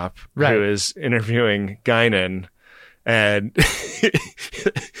Q cop, right, who is interviewing Guinan. And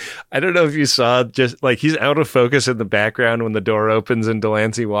I don't know if you saw, just like, he's out of focus in the background when the door opens and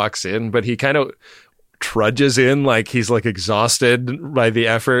Delancey walks in, but he kind of trudges in like he's like exhausted by the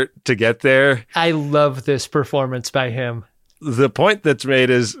effort to get there. I love this performance by him. The point that's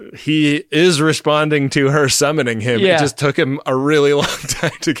made is he is responding to her summoning him. Yeah. It just took him a really long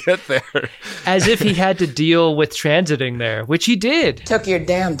time to get there. As if he had to deal with transiting there, which he did. Took your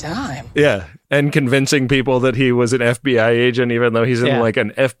damn time. Yeah. And convincing people that he was an FBI agent, even though he's in like an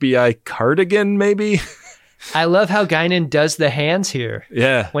FBI cardigan, maybe. I love how Guinan does the hands here.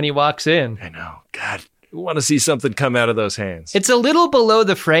 Yeah. When he walks in. I know. God, I want to see something come out of those hands. It's a little below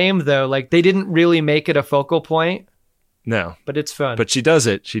the frame, though. Like, they didn't really make it a focal point. No. But it's fun. But she does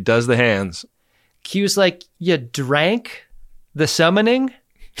it. She does the hands. Q's like, you drank the summoning?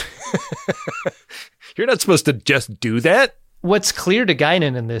 You're not supposed to just do that. What's clear to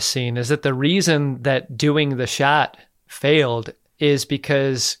Guinan in this scene is that the reason that doing the shot failed is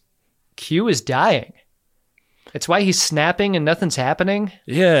because Q is dying. It's why he's snapping and nothing's happening.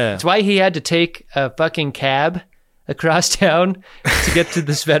 Yeah. It's why he had to take a fucking cab across town to get to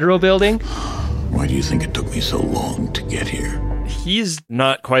this federal building. Why do you think it took me so long to get here? He's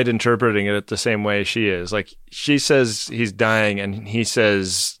not quite interpreting it the same way she is. Like, she says he's dying and he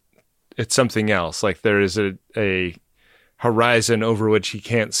says it's something else. Like, there is a horizon over which he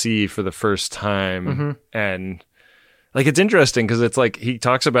can't see for the first time. Mm-hmm. And like, it's interesting because it's like he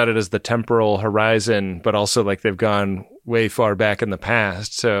talks about it as the temporal horizon, but also like they've gone way far back in the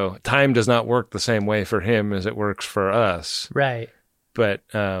past. So time does not work the same way for him as it works for us. Right. But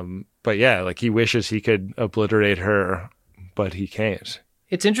yeah, like, he wishes he could obliterate her, but he can't.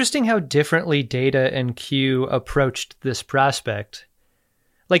 It's interesting how differently Data and Q approached this prospect.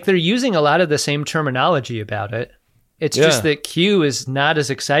 Like, they're using a lot of the same terminology about it. It's just that Q is not as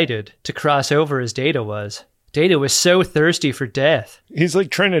excited to cross over as Data was. Data was so thirsty for death. He's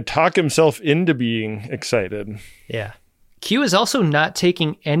like trying to talk himself into being excited. Yeah. Q is also not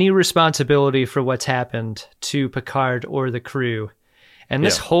taking any responsibility for what's happened to Picard or the crew. And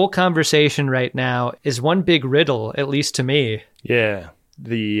this whole conversation right now is one big riddle, at least to me. Yeah.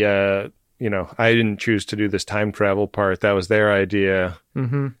 I didn't choose to do this time travel part. That was their idea.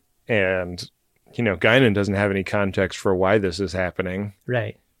 Mm-hmm. And, Guinan doesn't have any context for why this is happening.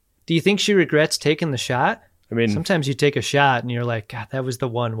 Right. Do you think she regrets taking the shot? I mean, sometimes you take a shot and you're like, God, that was the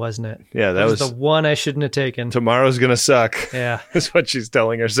one, wasn't it? Yeah, that was the one I shouldn't have taken. Tomorrow's going to suck. Yeah. That's what she's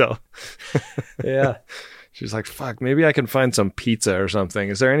telling herself. Yeah. She's like, fuck, maybe I can find some pizza or something.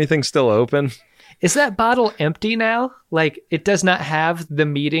 Is there anything still open? Is that bottle empty now? Like, it does not have the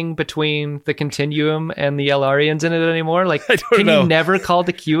meeting between the Continuum and the Elarians in it anymore? Like, can you never call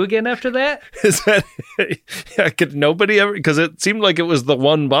the Q again after that? Is that... Yeah, could nobody ever... Because it seemed like it was the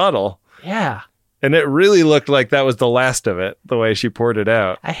one bottle. Yeah. And it really looked like that was the last of it, the way she poured it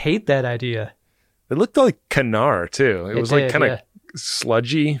out. I hate that idea. It looked like Canar, too. It was like kind of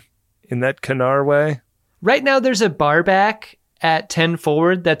sludgy in that Canar way. Right now, there's a bar back at 10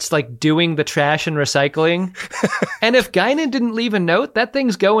 Forward that's like doing the trash and recycling. And if Guinan didn't leave a note, that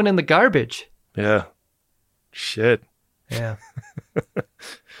thing's going in the garbage. Yeah. Shit. Yeah.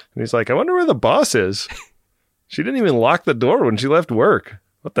 I And he's like, I wonder where the boss is. She didn't even lock the door when she left work.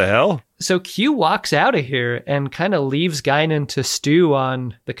 What the hell? So Q walks out of here and kind of leaves Guinan to stew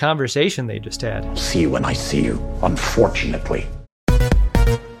on the conversation they just had. See you when I see you, unfortunately.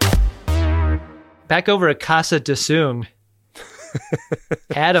 Back over at Casa de Sung,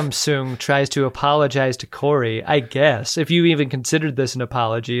 Adam Sung tries to apologize to Corey, I guess. If you even considered this an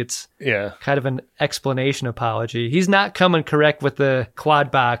apology, it's kind of an explanation apology. He's not coming correct with the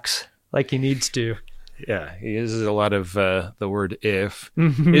quad box like he needs to. Yeah, he uses a lot of the word if.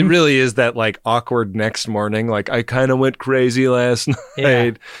 Mm-hmm. It really is that like awkward next morning. Like, I kind of went crazy last night.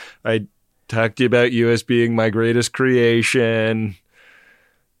 Yeah. I talked to you about you as being my greatest creation.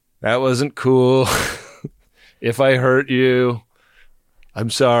 That wasn't cool. If I hurt you, I'm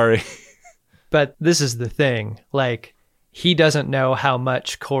sorry. But this is the thing. Like, he doesn't know how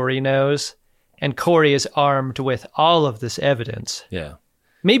much Corey knows. And Corey is armed with all of this evidence. Yeah.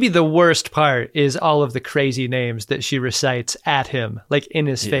 Maybe the worst part is all of the crazy names that she recites at him, like in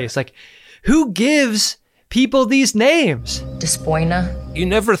his face. Like, who gives people these names? Despoina. You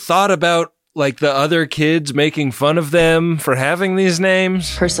never thought about, like, the other kids making fun of them for having these names?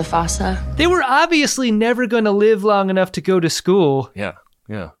 Persifasa. They were obviously never going to live long enough to go to school. Yeah.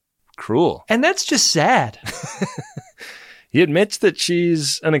 Cruel. And that's just sad. He admits that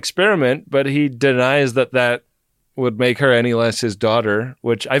she's an experiment, but he denies that would make her any less his daughter,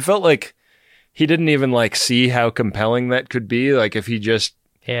 which I felt like he didn't even like see how compelling that could be. Like, if he just,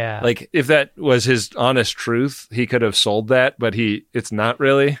 like, if that was his honest truth, he could have sold that, but it's not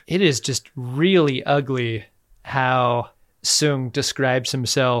really. It is just really ugly how Sung describes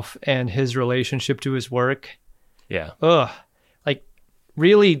himself and his relationship to his work. Yeah. Ugh. Like,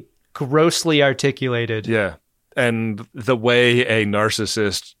 really grossly articulated. Yeah. And the way a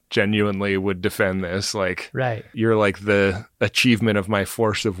narcissist genuinely would defend this, like, right, you're like the achievement of my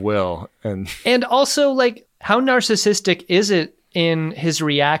force of will. And also, like, how narcissistic is it in his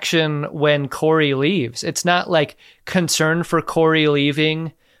reaction when Corey leaves? It's not like concern for Corey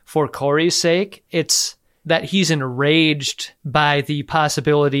leaving for Corey's sake. It's that he's enraged by the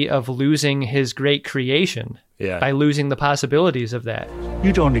possibility of losing his great creation. Yeah. By losing the possibilities of that.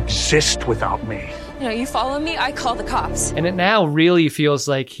 You don't exist without me. You know, you follow me, I call the cops. And it now really feels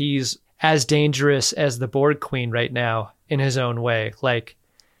like he's as dangerous as the Borg Queen right now in his own way. Like,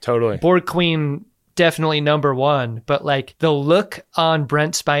 totally. Borg Queen, definitely number one, but like the look on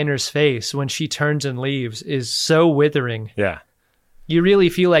Brent Spiner's face when she turns and leaves is so withering. Yeah. You really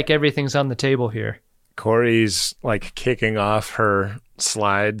feel like everything's on the table here. Corey's like kicking off her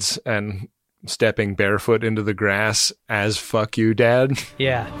slides and stepping barefoot into the grass as "fuck you, Dad."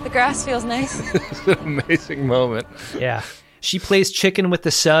 Yeah. The grass feels nice. It's an amazing moment. Yeah. She plays chicken with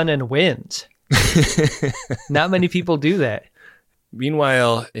the sun and wins. Not many people do that.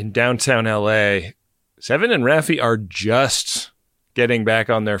 Meanwhile, in downtown LA, Seven and Raffi are just getting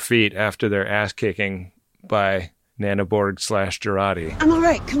back on their feet after their ass kicking by Nanoborg / Jurati. I'm all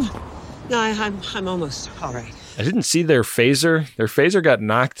right. Come on. No, I'm almost all right. I didn't see their phaser. Their phaser got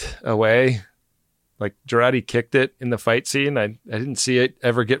knocked away. Like, Jurati kicked it in the fight scene. I didn't see it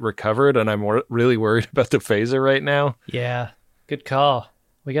ever get recovered, and I'm really worried about the phaser right now. Yeah, good call.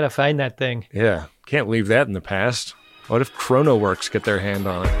 We got to find that thing. Yeah, can't leave that in the past. What if ChronoWorks get their hand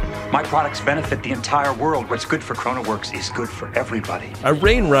on it? My products benefit the entire world. What's good for ChronoWorks is good for everybody. A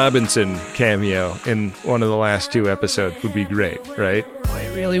Rain Robinson cameo in one of the last 2 episodes would be great, right?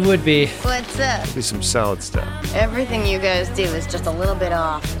 It really would be. What's up? Be some solid stuff. Everything you guys do is just a little bit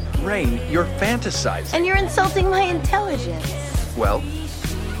off. Rain, you're fantasizing. And you're insulting my intelligence. Well?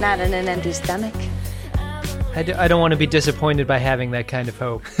 Not in an empty stomach. I don't want to be disappointed by having that kind of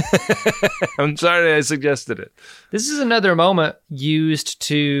hope. I'm sorry I suggested it. This is another moment used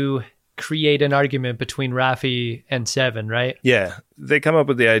to create an argument between Raffi and Seven, right? Yeah. They come up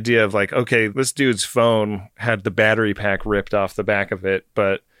with the idea of like, okay, this dude's phone had the battery pack ripped off the back of it,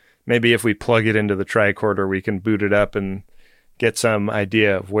 but maybe if we plug it into the tricorder, we can boot it up and get some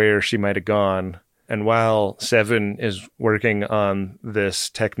idea of where she might have gone. And while Seven is working on this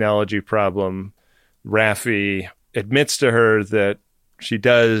technology problem, Raffi admits to her that she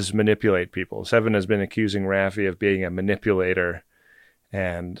does manipulate people. Seven has been accusing Raffi of being a manipulator.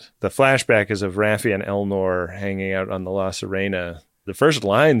 And the flashback is of Raffi and Elnor hanging out on the La Sirena. The first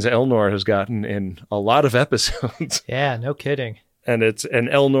lines Elnor has gotten in a lot of episodes. Yeah, no kidding. And it's an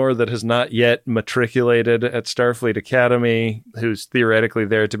Elnor that has not yet matriculated at Starfleet Academy, who's theoretically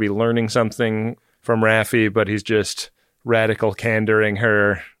there to be learning something from Raffi, but he's just radical candoring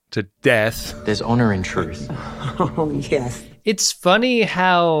her to death. There's honor in truth. Oh, yes. It's funny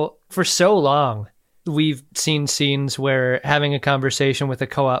how, for so long, we've seen scenes where having a conversation with a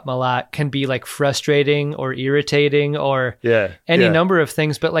co-op Malat can be like frustrating or irritating or any number of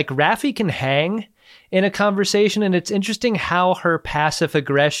things. But like Raffi can hang in a conversation, and it's interesting how her passive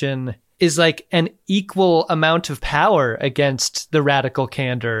aggression is like an equal amount of power against the radical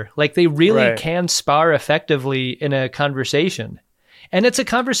candor. Like they really can spar effectively in a conversation. And it's a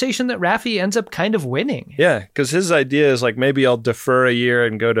conversation that Raffi ends up kind of winning. Yeah, because his idea is like, maybe I'll defer a year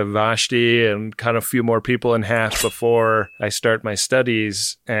and go to Vashti and cut a few more people in half before I start my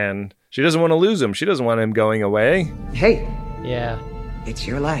studies. And she doesn't want to lose him. She doesn't want him going away. Hey. Yeah. It's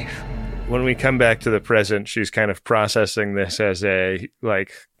your life. When we come back to the present, she's kind of processing this as a,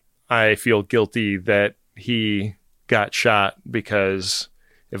 like, I feel guilty that he got shot because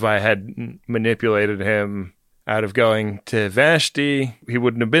if I had manipulated him out of going to Vashti, he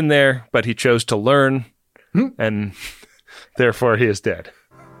wouldn't have been there, but he chose to learn, and therefore he is dead.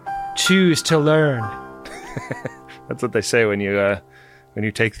 Choose to learn. That's what they say when you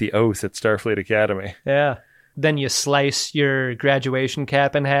take the oath at Starfleet Academy. Yeah. Then you slice your graduation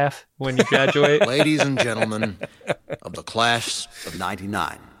cap in half when you graduate. Ladies and gentlemen of the class of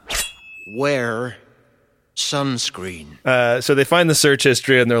 99, wear sunscreen. So they find the search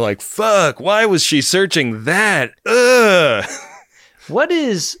history and they're like, fuck, why was she searching that? Ugh. What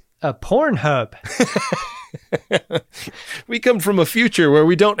is a Pornhub? We come from a future where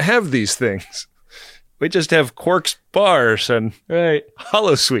we don't have these things. We just have Quark's bars and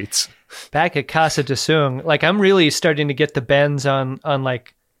holosuites. Back at Casa de Sung, like I'm really starting to get the bends on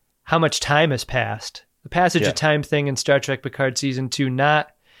like how much time has passed. The passage of time thing in Star Trek Picard Season 2,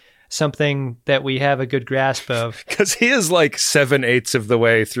 not something that we have a good grasp of. Because he is like 7/8 of the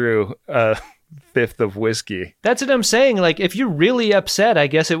way through a fifth of whiskey. That's what I'm saying. Like, if you're really upset, I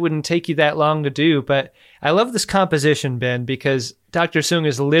guess it wouldn't take you that long to do. But I love this composition, Ben, because Dr. Sung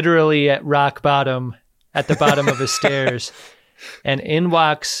is literally at rock bottom, at the bottom of his stairs. And in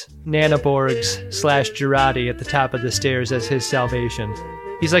walks Nanoborgs/Girardi at the top of the stairs as his salvation.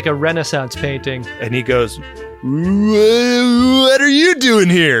 He's like a Renaissance painting. And he goes, "What are you doing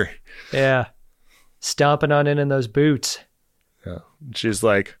here?" Yeah. Stomping on in those boots. Yeah. She's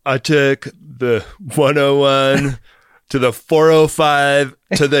like, "I took the 101 to the 405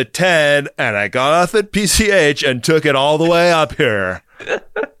 to the 10, and I got off at PCH and took it all the way up here."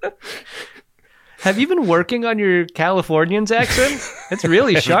 Have you been working on your Californians accent? It's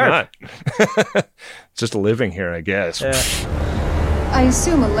really sharp. Just living here, I guess. Yeah. I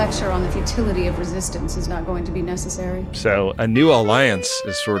assume a lecture on the futility of resistance is not going to be necessary. So a new alliance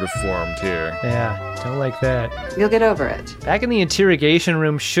is sort of formed here. Yeah, don't like that. You'll get over it. Back in the interrogation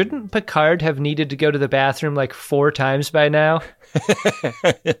room, shouldn't Picard have needed to go to the bathroom like 4 times by now?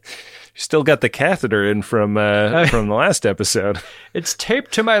 Still got the catheter in from the last episode. It's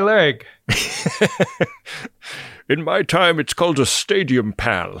taped to my leg. In my time, it's called a stadium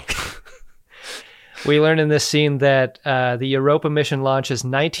pal. We learn in this scene that the Europa mission launches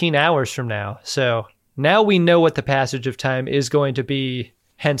 19 hours from now. So now we know what the passage of time is going to be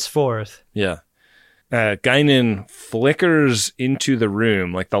henceforth. Yeah. Guinan flickers into the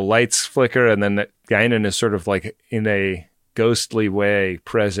room, like the lights flicker, and then Guinan is sort of like in a ghostly way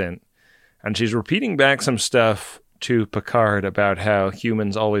present. And she's repeating back some stuff to Picard about how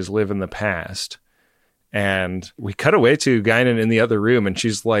humans always live in the past. And we cut away to Guinan in the other room, and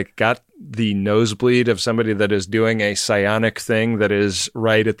she's like got the nosebleed of somebody that is doing a psionic thing that is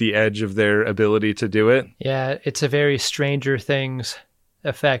right at the edge of their ability to do it. Yeah, it's a very Stranger Things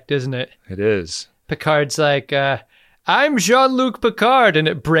effect, isn't it? It is. Picard's like, I'm Jean-Luc Picard, and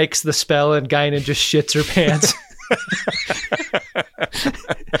it breaks the spell, and Guinan just shits her pants.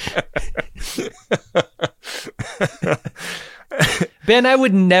 Ben, I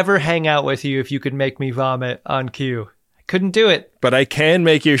would never hang out with you if you could make me vomit on cue. I couldn't do it. But I can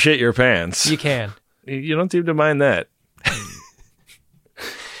make you shit your pants. You can. You don't seem to mind that.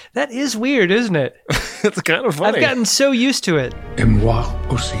 That is weird, isn't it? It's kind of funny. I've gotten so used to it. Et moi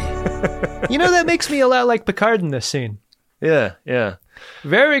aussi. You know, that makes me a lot like Picard in this scene. Yeah, yeah.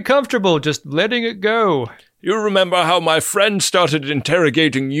 Very comfortable, just letting it go. You remember how my friend started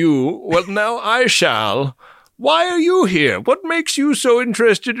interrogating you? Well, now I shall. Why are you here? What makes you so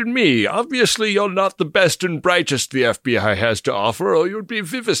interested in me? Obviously, you're not the best and brightest the FBI has to offer, or you'd be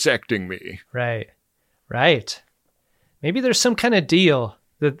vivisecting me. Right. Right. Maybe there's some kind of deal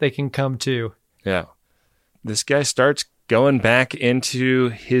that they can come to. Yeah. This guy starts going back into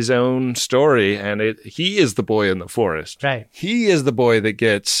his own story, and he is the boy in the forest. Right. He is the boy that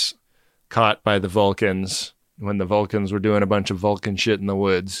gets caught by the Vulcans when the Vulcans were doing a bunch of Vulcan shit in the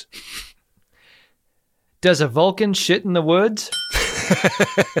woods. Does a Vulcan shit in the woods?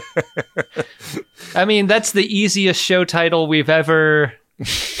 I mean, that's the easiest show title we've ever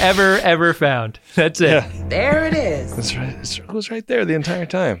found. That's it. Yeah. There it is. That's right. It was right there the entire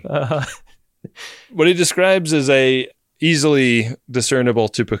time. What he describes as a easily discernible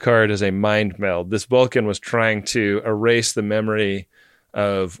to Picard as a mind meld. This Vulcan was trying to erase the memory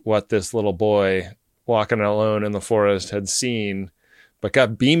of what this little boy walking alone in the forest had seen, but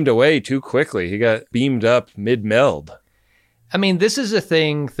got beamed away too quickly. He got beamed up mid-meld. I mean, this is a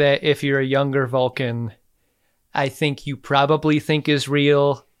thing that if you're a younger Vulcan, I think you probably think is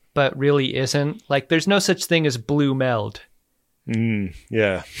real, but really isn't. Like, there's no such thing as blue meld.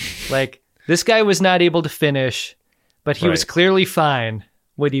 Yeah. Like, this guy was not able to finish, but he was clearly fine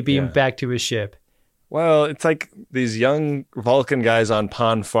when he beamed back to his ship. Well, it's like these young Vulcan guys on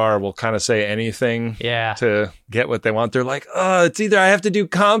Pon Far will kind of say anything to get what they want. They're like, oh, it's either I have to do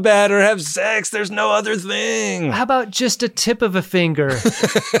combat or have sex. There's no other thing. How about just a tip of a finger?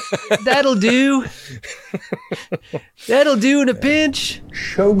 That'll do. That'll do in a pinch.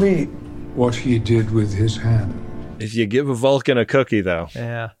 Show me what he did with his hand. If you give a Vulcan a cookie, though.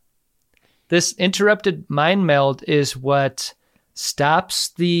 Yeah. This interrupted mind meld is what stops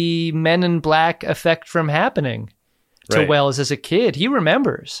the Men in Black effect from happening to Wells as a kid. He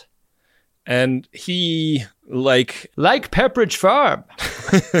remembers. And he, like Pepperidge Farm.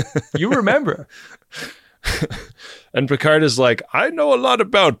 You remember. And Picard is like, I know a lot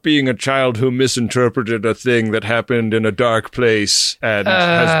about being a child who misinterpreted a thing that happened in a dark place and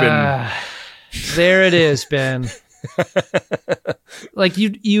has been... There it is, Ben. Like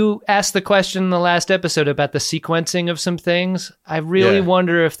you asked the question in the last episode about the sequencing of some things. I really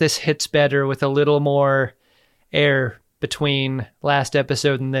wonder if this hits better with a little more air between last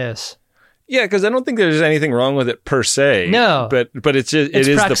episode and this. Yeah, because I don't think there's anything wrong with it per se. No, but it's just it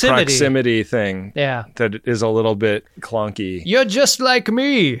is the proximity thing. Yeah, that is a little bit clunky. You're just like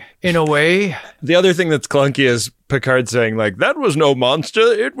me in a way. The other thing that's clunky is Picard saying like, "That was no monster,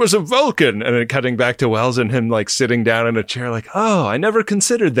 it was a Vulcan," and then cutting back to Wells and him like sitting down in a chair, like, "Oh, I never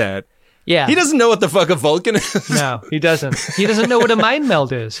considered that." Yeah, he doesn't know what the fuck a Vulcan is. No, he doesn't. He doesn't know what a mind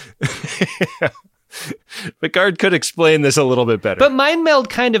meld is. Yeah. Picard could explain this a little bit better. But mind meld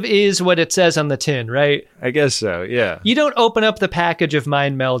kind of is what it says on the tin, right? I guess so, yeah. You don't open up the package of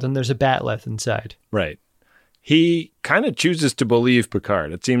mind meld and there's a bat'leth inside. Right. He kind of chooses to believe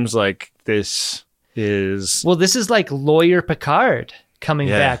Picard. It seems like this is... Well, this is like lawyer Picard coming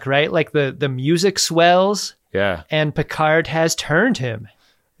back, right? Like the music swells. Yeah. And Picard has turned him.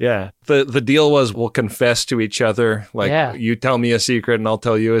 Yeah. The deal was we'll confess to each other. Like, you tell me a secret and I'll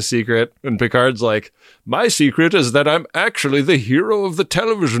tell you a secret. And Picard's like, my secret is that I'm actually the hero of the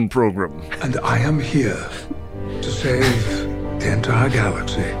television program. And I am here to save the entire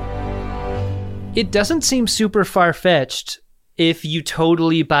galaxy. It doesn't seem super far-fetched if you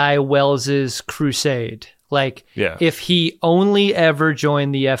totally buy Wells's crusade. Like, if he only ever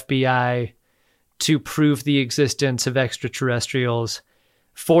joined the FBI to prove the existence of extraterrestrials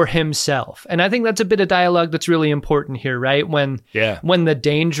for himself. And I think that's a bit of dialogue that's really important here, right? When the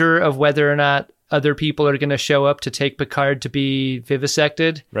danger of whether or not other people are going to show up to take Picard to be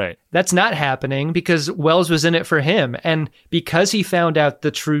vivisected, right? That's not happening because Wells was in it for him. And because he found out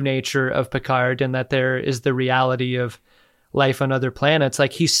the true nature of Picard and that there is the reality of life on other planets,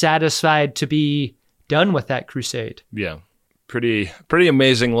 like he's satisfied to be done with that crusade. Yeah. Pretty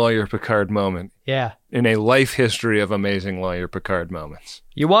amazing lawyer Picard moment. Yeah. In a life history of amazing lawyer Picard moments.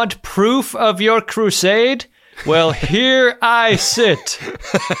 You want proof of your crusade? Well, here I sit.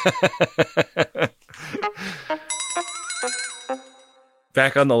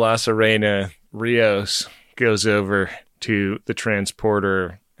 Back on the La Sirena, Rios goes over to the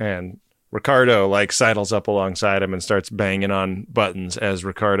transporter and Ricardo like sidles up alongside him and starts banging on buttons as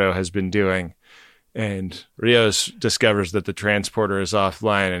Ricardo has been doing. And Rios discovers that the transporter is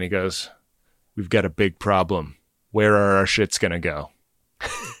offline and he goes, we've got a big problem. Where are our shits going to go?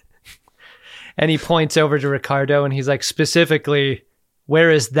 And he points over to Ricardo and he's like, specifically,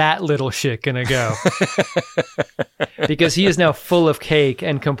 where is that little shit going to go? Because he is now full of cake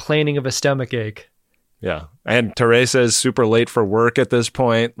and complaining of a stomach ache. Yeah. And Teresa is super late for work at this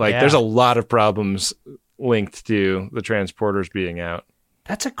point. Like there's a lot of problems linked to the transporters being out.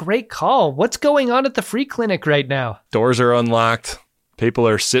 That's a great call. What's going on at the free clinic right now? Doors are unlocked. People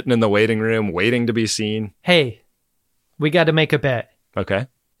are sitting in the waiting room waiting to be seen. Hey, we got to make a bet. Okay.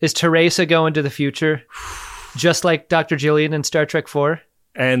 Is Teresa going to the future? Just like Dr. Jillian in Star Trek 4?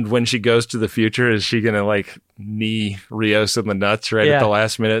 And when she goes to the future, is she going to like knee Rios in the nuts at the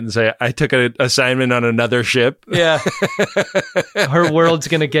last minute and say, I took an assignment on another ship? Yeah. Her world's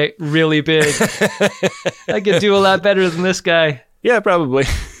going to get really big. I could do a lot better than this guy. Yeah, probably.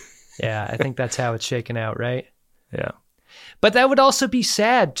 Yeah, I think that's how it's shaken out, right? Yeah. But that would also be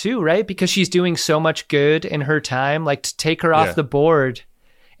sad too, right? Because she's doing so much good in her time. Like, to take her off the board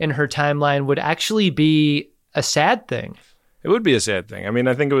in her timeline would actually be a sad thing. It would be a sad thing. I mean,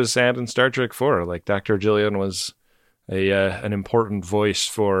 I think it was sad in Star Trek 4. Like, Dr. Jillian was an important voice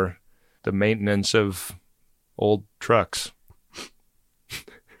for the maintenance of old trucks.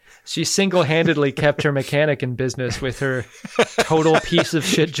 She single-handedly kept her mechanic in business with her total piece of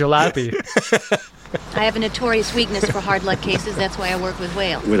shit jalopy. I have a notorious weakness for hard luck cases. That's why I work with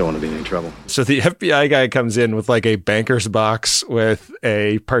whales. We don't want to be in any trouble. So the FBI guy comes in with like a banker's box with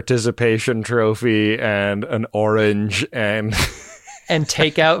a participation trophy and an orange and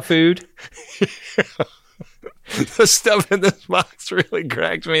takeout food. The stuff in this box really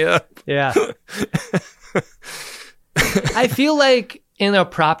cracked me up. Yeah. I feel like in a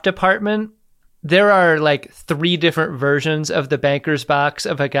prop department, there are like 3 different versions of the banker's box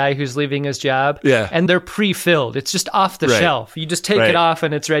of a guy who's leaving his job. Yeah. And they're pre-filled. It's just off the shelf. You just take it off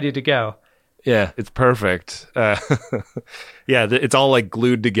and it's ready to go. Yeah, it's perfect. It's all like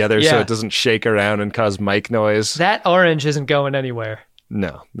glued together so it doesn't shake around and cause mic noise. That orange isn't going anywhere.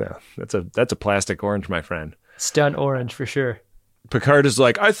 No. That's a plastic orange, my friend. Stunt orange for sure. Picard is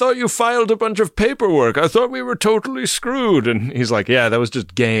like, I thought you filed a bunch of paperwork. I thought we were totally screwed. And he's like, yeah, that was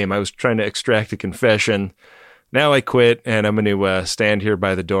just game. I was trying to extract a confession. Now I quit, and I'm going to stand here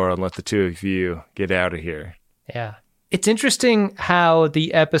by the door and let the two of you get out of here. Yeah. It's interesting how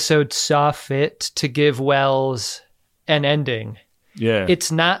the episode saw fit to give Wells an ending. Yeah.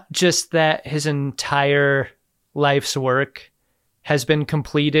 It's not just that his entire life's work has been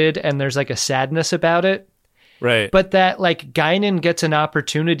completed and there's like a sadness about it. Right. But that like Guinan gets an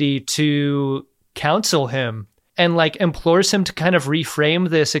opportunity to counsel him and like implores him to kind of reframe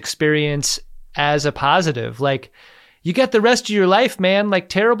this experience as a positive. Like, you get the rest of your life, man. Like,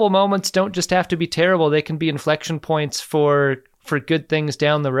 terrible moments don't just have to be terrible. They can be inflection points for good things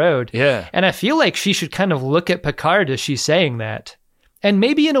down the road. Yeah. And I feel like she should kind of look at Picard as she's saying that. And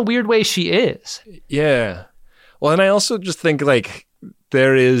maybe in a weird way she is. Yeah. Well, and I also just think like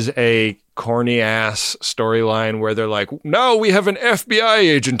there is a corny ass storyline where they're like, no, we have an FBI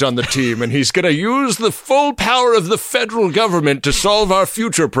agent on the team and he's going to use the full power of the federal government to solve our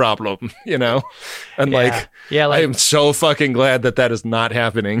future problem, you know? And like, I am so fucking glad that is not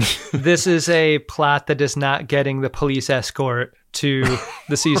happening. This is a plot that is not getting the police escort to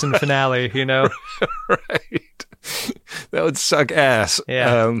the season finale, you know? Right. That would suck ass.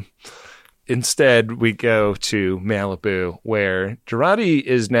 Yeah. Instead, we go to Malibu, where Jurati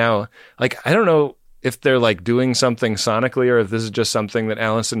is now, like, I don't know if they're, like, doing something sonically or if this is just something that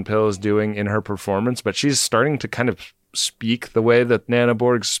Alison Pill is doing in her performance, but she's starting to kind of speak the way that Nana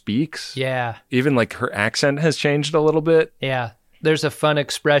Borg speaks. Yeah. Even, like, her accent has changed a little bit. Yeah. There's a fun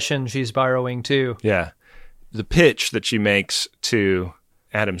expression she's borrowing, too. Yeah. The pitch that she makes to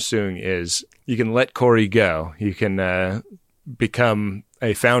Adam Soong is, you can let Corey go. You can become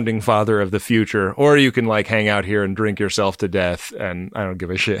a founding father of the future, or you can like hang out here and drink yourself to death, and I don't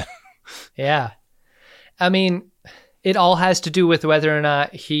give a shit. Yeah. I mean, it all has to do with whether or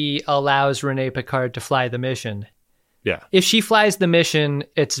not he allows Renee Picard to fly the mission. Yeah. If she flies the mission,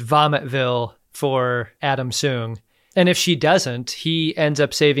 it's Vomitville for Adam Soong. And if she doesn't, he ends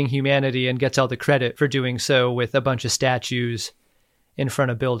up saving humanity and gets all the credit for doing so with a bunch of statues in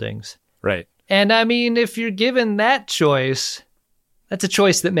front of buildings. Right. And I mean, if you're given that choice, that's a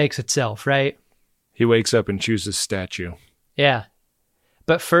choice that makes itself, right? He wakes up and chooses statue. Yeah.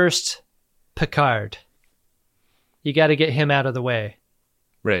 But first, Picard. You got to get him out of the way.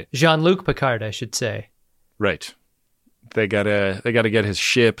 Right. Jean-Luc Picard, I should say. Right. They gotta get his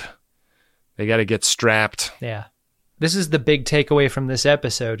ship. They gotta get strapped. Yeah. This is the big takeaway from this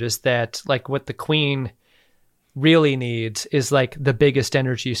episode, is that like what the Queen really needs is like the biggest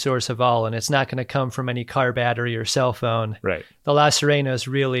energy source of all, and it's not going to come from any car battery or cell phone. Right. The La Sirena is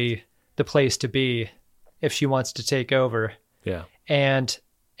really the place to be if she wants to take over. Yeah. And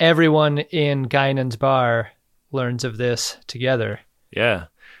everyone in Guinan's bar learns of this together. Yeah.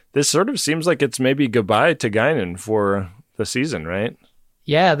 This sort of seems like it's maybe goodbye to Guinan for the season, right?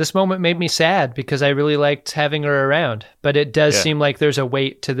 Yeah, this moment made me sad because I really liked having her around. But it does seem like there's a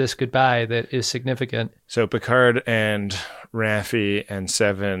weight to this goodbye that is significant. So Picard and Raffi and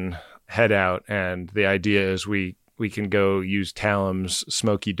Seven head out, and the idea is we can go use Talam's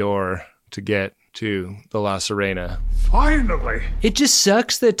smoky door to get to the La Sirena. Finally! It just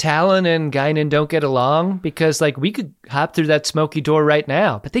sucks that Talon and Guinan don't get along, because like we could hop through that smoky door right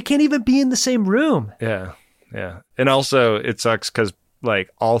now, but they can't even be in the same room. Yeah, yeah. And also it sucks because like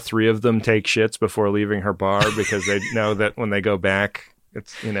all three of them take shits before leaving her bar because they know that when they go back,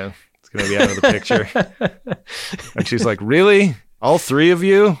 it's going to be out of the picture. And she's like, really? All three of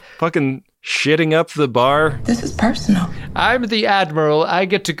you fucking shitting up the bar? This is personal. I'm the Admiral. I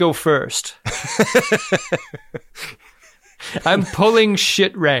get to go first. I'm pulling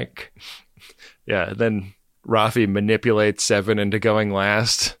shit rank. Yeah, then Rafi manipulates Seven into going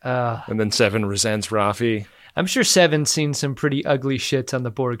last. And then Seven resents Rafi. I'm sure Seven's seen some pretty ugly shits on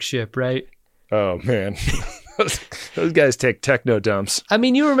the Borg ship, right? Oh, man. Those guys take techno dumps. I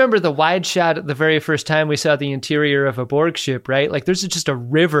mean, you remember the wide shot at the very first time we saw the interior of a Borg ship, right? Like, there's just a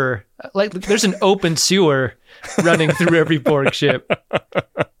river. Like, there's an open sewer running through every Borg ship.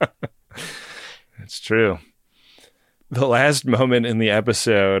 It's true. The last moment in the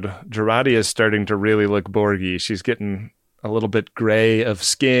episode, Jurati is starting to really look Borgy. She's getting a little bit gray of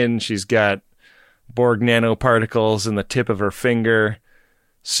skin. She's got Borg nanoparticles in the tip of her finger.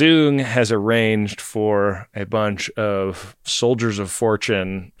 Soong has arranged for a bunch of soldiers of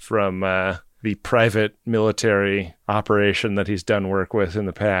fortune from the private military operation that he's done work with in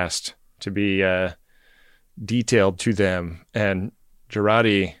the past to be detailed to them. And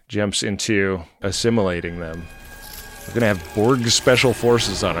Jurati jumps into assimilating them. We're going to have Borg special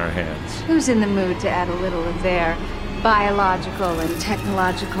forces on our hands. Who's in the mood to add a little of their biological and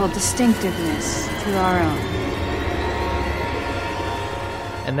technological distinctiveness to our own?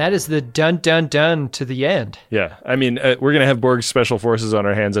 And that is the dun-dun-dun to the end. Yeah. I mean, we're going to have Borg special forces on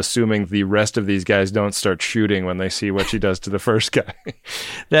our hands, assuming the rest of these guys don't start shooting when they see what she does to the first guy.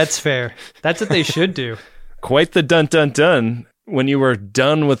 That's fair. That's what they should do. Quite the dun-dun-dun. When you were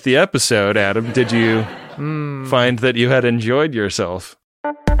done with the episode, Adam, did you find that you had enjoyed yourself?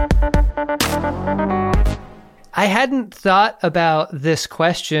 I hadn't thought about this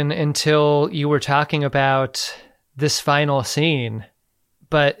question until you were talking about this final scene,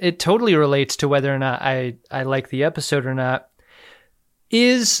 but it totally relates to whether or not I like the episode or not.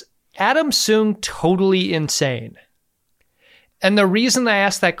 Is Adam Soong totally insane? And the reason I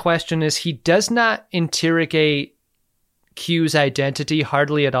ask that question is he does not interrogate Q's identity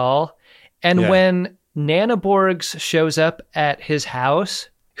hardly at all. And when Nana Borgs shows up at his house,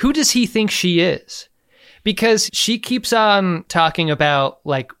 who does he think she is? Because she keeps on talking about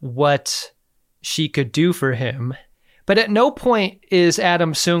like what she could do for him. But at no point is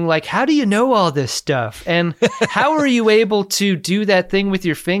Adam Soong like, how do you know all this stuff? And how are you able to do that thing with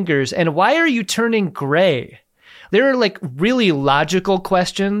your fingers? And why are you turning gray? There are like really logical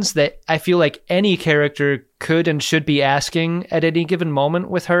questions that I feel like any character could and should be asking at any given moment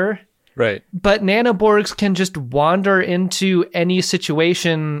with her. Right. But Nana Borgs can just wander into any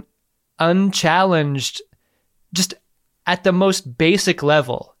situation unchallenged, just at the most basic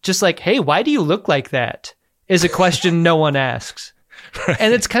level. Just like, hey, why do you look like that? Is a question no one asks. Right.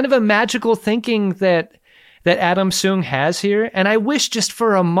 And it's kind of a magical thinking that Adam Soong has here. And I wish just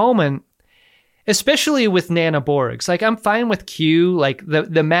for a moment, especially with Nana Borgs, like I'm fine with Q, like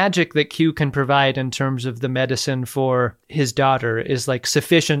the magic that Q can provide in terms of the medicine for his daughter is like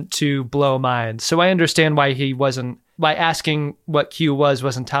sufficient to blow minds. So I understand why asking what Q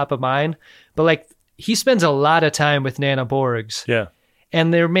wasn't top of mind, but like he spends a lot of time with Nana Borgs. Yeah.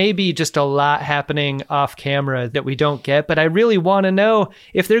 And there may be just a lot happening off camera that we don't get, but I really want to know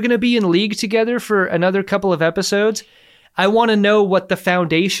if they're going to be in league together for another couple of episodes. I want to know what the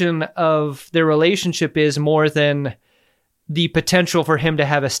foundation of their relationship is more than the potential for him to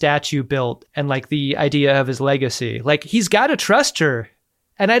have a statue built and like the idea of his legacy. Like he's got to trust her.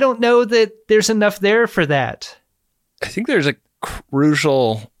 And I don't know that there's enough there for that. I think there's a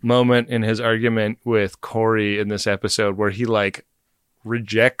crucial moment in his argument with Corey in this episode where he like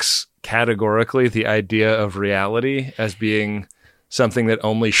rejects categorically the idea of reality as being something that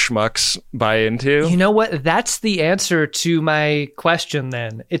only schmucks buy into. You know what? That's the answer to my question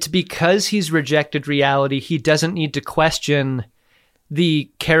then. It's because he's rejected reality, he doesn't need to question the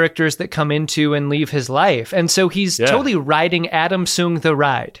characters that come into and leave his life. And so he's totally riding Adam Soong the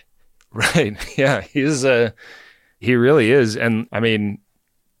ride. Right. Yeah. He really is. And I mean,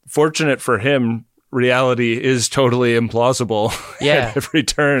 fortunate for him, reality is totally implausible at every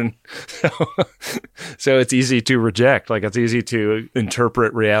turn. So it's easy to reject. Like it's easy to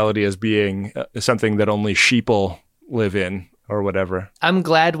interpret reality as being something that only sheeple live in or whatever. I'm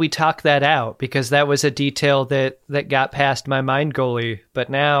glad we talked that out because that was a detail that got past my mind goalie. But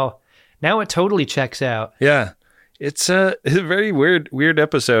now it totally checks out. Yeah. It's a very weird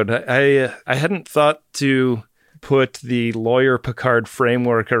episode. I hadn't thought to put the lawyer Picard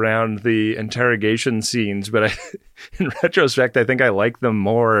framework around the interrogation scenes, but in retrospect, I think I like them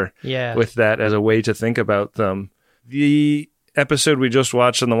more with that as a way to think about them. The episode we just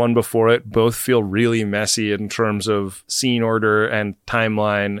watched and the one before it both feel really messy in terms of scene order and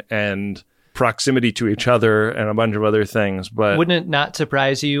timeline and proximity to each other and a bunch of other things. But wouldn't it not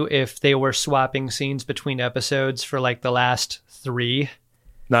surprise you if they were swapping scenes between episodes for like the last 3?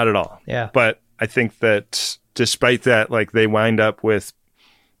 Not at all. Yeah. But I think that despite that, like, they wind up with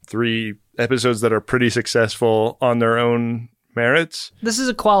 3 episodes that are pretty successful on their own merits. This is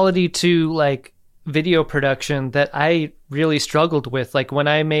a quality to like video production that I really struggled with. Like when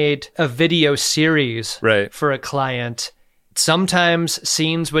I made a video series for a client, sometimes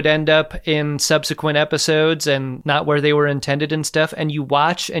scenes would end up in subsequent episodes and not where they were intended and stuff. And you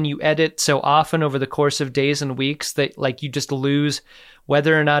watch and you edit so often over the course of days and weeks that like you just lose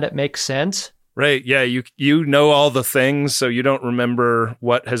whether or not it makes sense. Right. Yeah. You know all the things, so you don't remember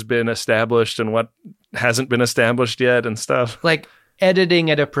what has been established and what hasn't been established yet and stuff. Like editing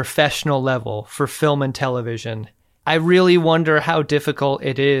at a professional level for film and television. I really wonder how difficult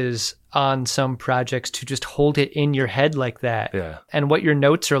it is on some projects to just hold it in your head like that. Yeah. And what your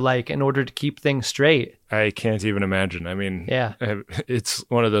notes are like in order to keep things straight. I can't even imagine. I mean, yeah, it's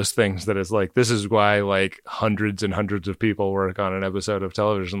one of those things that is like, this is why like hundreds and hundreds of people work on an episode of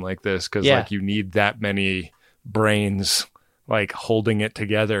television like this. Cause like you need that many brains like holding it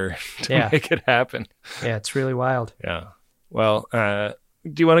together to make it happen. Yeah. It's really wild. Yeah. Well, do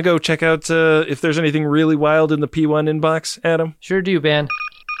you want to go check out if there's anything really wild in the P1 inbox, Adam? Sure do, Ben.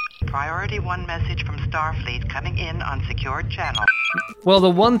 Priority 1 message from Starfleet coming in on secured channel. Well, the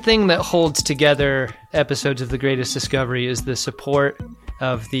one thing that holds together episodes of The Greatest Discovery is the support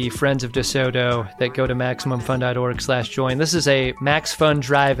of the Friends of DeSoto that go to MaximumFun.org/join. This is a Max Fun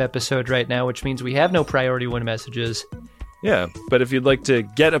Drive episode right now, which means we have no Priority 1 messages. Yeah, but if you'd like to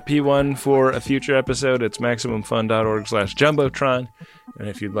get a P1 for a future episode, it's MaximumFun.org/Jumbotron. And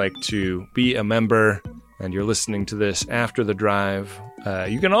if you'd like to be a member and you're listening to this after the drive,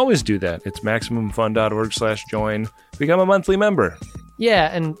 you can always do that. It's MaximumFun.org/join. Become a monthly member.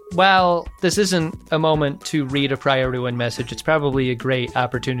 Yeah, and while this isn't a moment to read a Priority 1 message, it's probably a great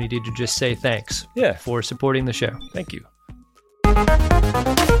opportunity to just say thanks for supporting the show. Thank you.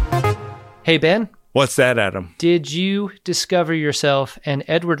 Hey, Ben. What's that, Adam? Did you discover yourself an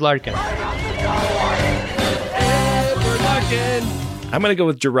Edward Larkin? Edward Larkin! I'm going to go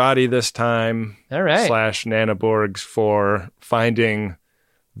with Girardi this time. All right. / Nanoborgs for finding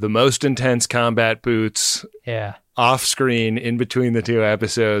the most intense combat boots. Yeah. Off screen in between the 2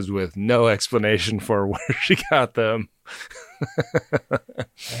 episodes with no explanation for where she got them.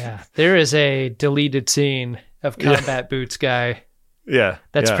 Yeah. There is a deleted scene of combat boots guy. Yeah.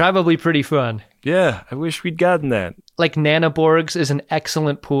 That's probably pretty fun. Yeah, I wish we'd gotten that. Like Nanoborgs is an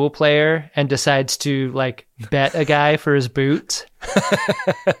excellent pool player and decides to like bet a guy for his boots.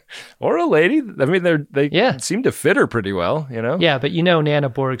 Or a lady. I mean, they seem to fit her pretty well, you know? Yeah, but you know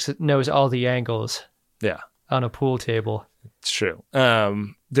Nanoborgs knows all the angles. Yeah. On a pool table. It's true.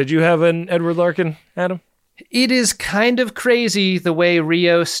 Did you have an Edward Larkin, Adam? It is kind of crazy the way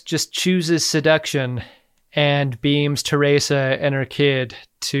Rios just chooses seduction and beams Teresa and her kid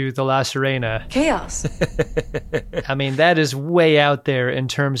to the La Serena. Chaos. I mean, that is way out there in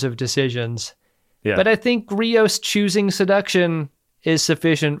terms of decisions. Yeah. But I think Rios choosing seduction is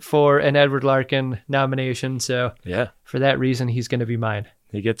sufficient for an Edward Larkin nomination. So for that reason, he's going to be mine.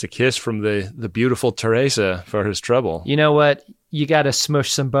 He gets a kiss from the beautiful Teresa for his trouble. You know what? You got to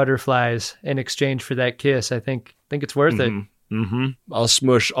smush some butterflies in exchange for that kiss. I think it's worth it. Mm-hmm. I'll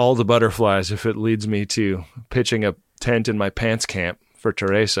smush all the butterflies if it leads me to pitching a tent in my pants camp for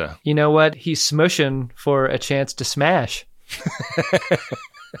Teresa. You know what? He's smushing for a chance to smash.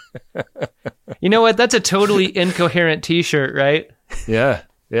 You know what? That's a totally incoherent t-shirt, right? Yeah.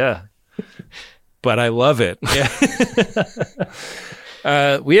 But I love it.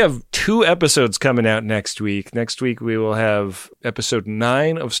 Yeah. We have 2 episodes coming out next week. Next week we will have episode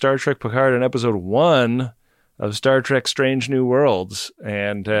 9 of Star Trek Picard and episode 1 of Star Trek Strange New Worlds.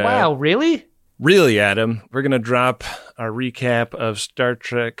 And wow, really? Really, Adam. We're going to drop our recap of Star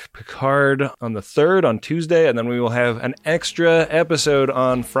Trek Picard on the 3rd, on Tuesday, and then we will have an extra episode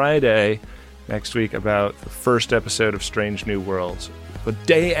on Friday next week about the first episode of Strange New Worlds, the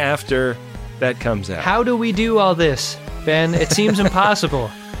day after that comes out. How do we do all this, Ben? It seems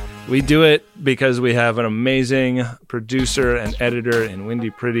impossible. We do it because we have an amazing producer and editor in Windy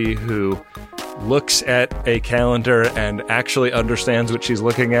Pretty who looks at a calendar and actually understands what she's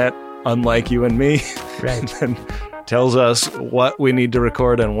looking at, unlike you and me. Right. And tells us what we need to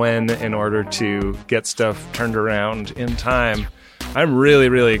record and when in order to get stuff turned around in time. I'm really,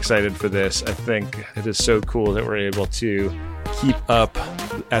 really excited for this. I think it is so cool that we're able to keep up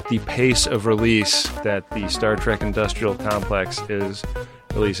at the pace of release that the Star Trek Industrial Complex is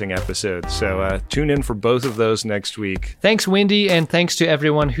releasing episodes. So tune in for both of those next week. Thanks, Wendy, and thanks to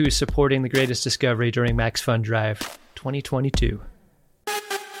everyone who's supporting The Greatest Discovery during Max Fun Drive 2022.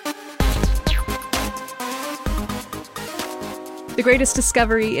 The Greatest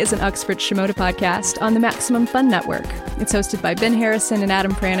Discovery is an Uxbridge Shimoda podcast on the Maximum Fun Network. It's hosted by Ben Harrison and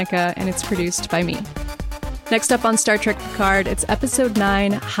Adam Pranica, and it's produced by me. Next up on Star Trek Picard, it's Episode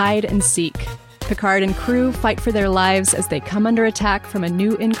 9, Hide and Seek. Picard and crew fight for their lives as they come under attack from a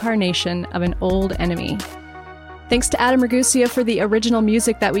new incarnation of an old enemy. Thanks to Adam Ragusia for the original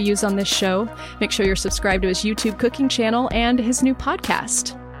music that we use on this show. Make sure you're subscribed to his YouTube cooking channel and his new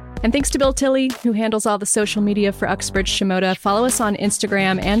podcast. And thanks to Bill Tilley, who handles all the social media for Uxbridge Shimoda. Follow us on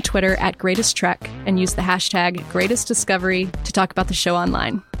Instagram and Twitter at Greatest Trek and use the hashtag Greatest Discovery to talk about the show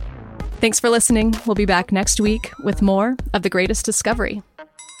online. Thanks for listening. We'll be back next week with more of The Greatest Discovery.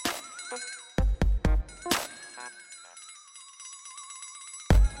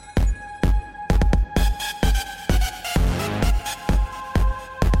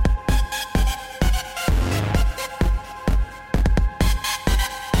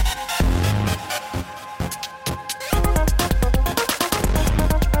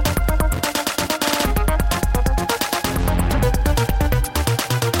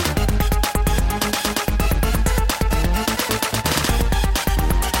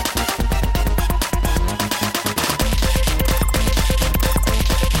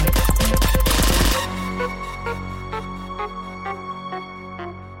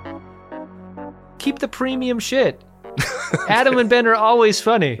 Keep the premium shit. Adam and Ben are always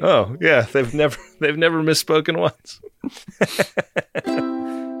funny. Oh, yeah. They've never misspoken once.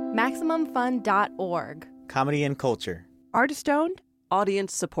 MaximumFun.org. Comedy and culture. Artist owned.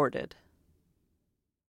 Audience supported.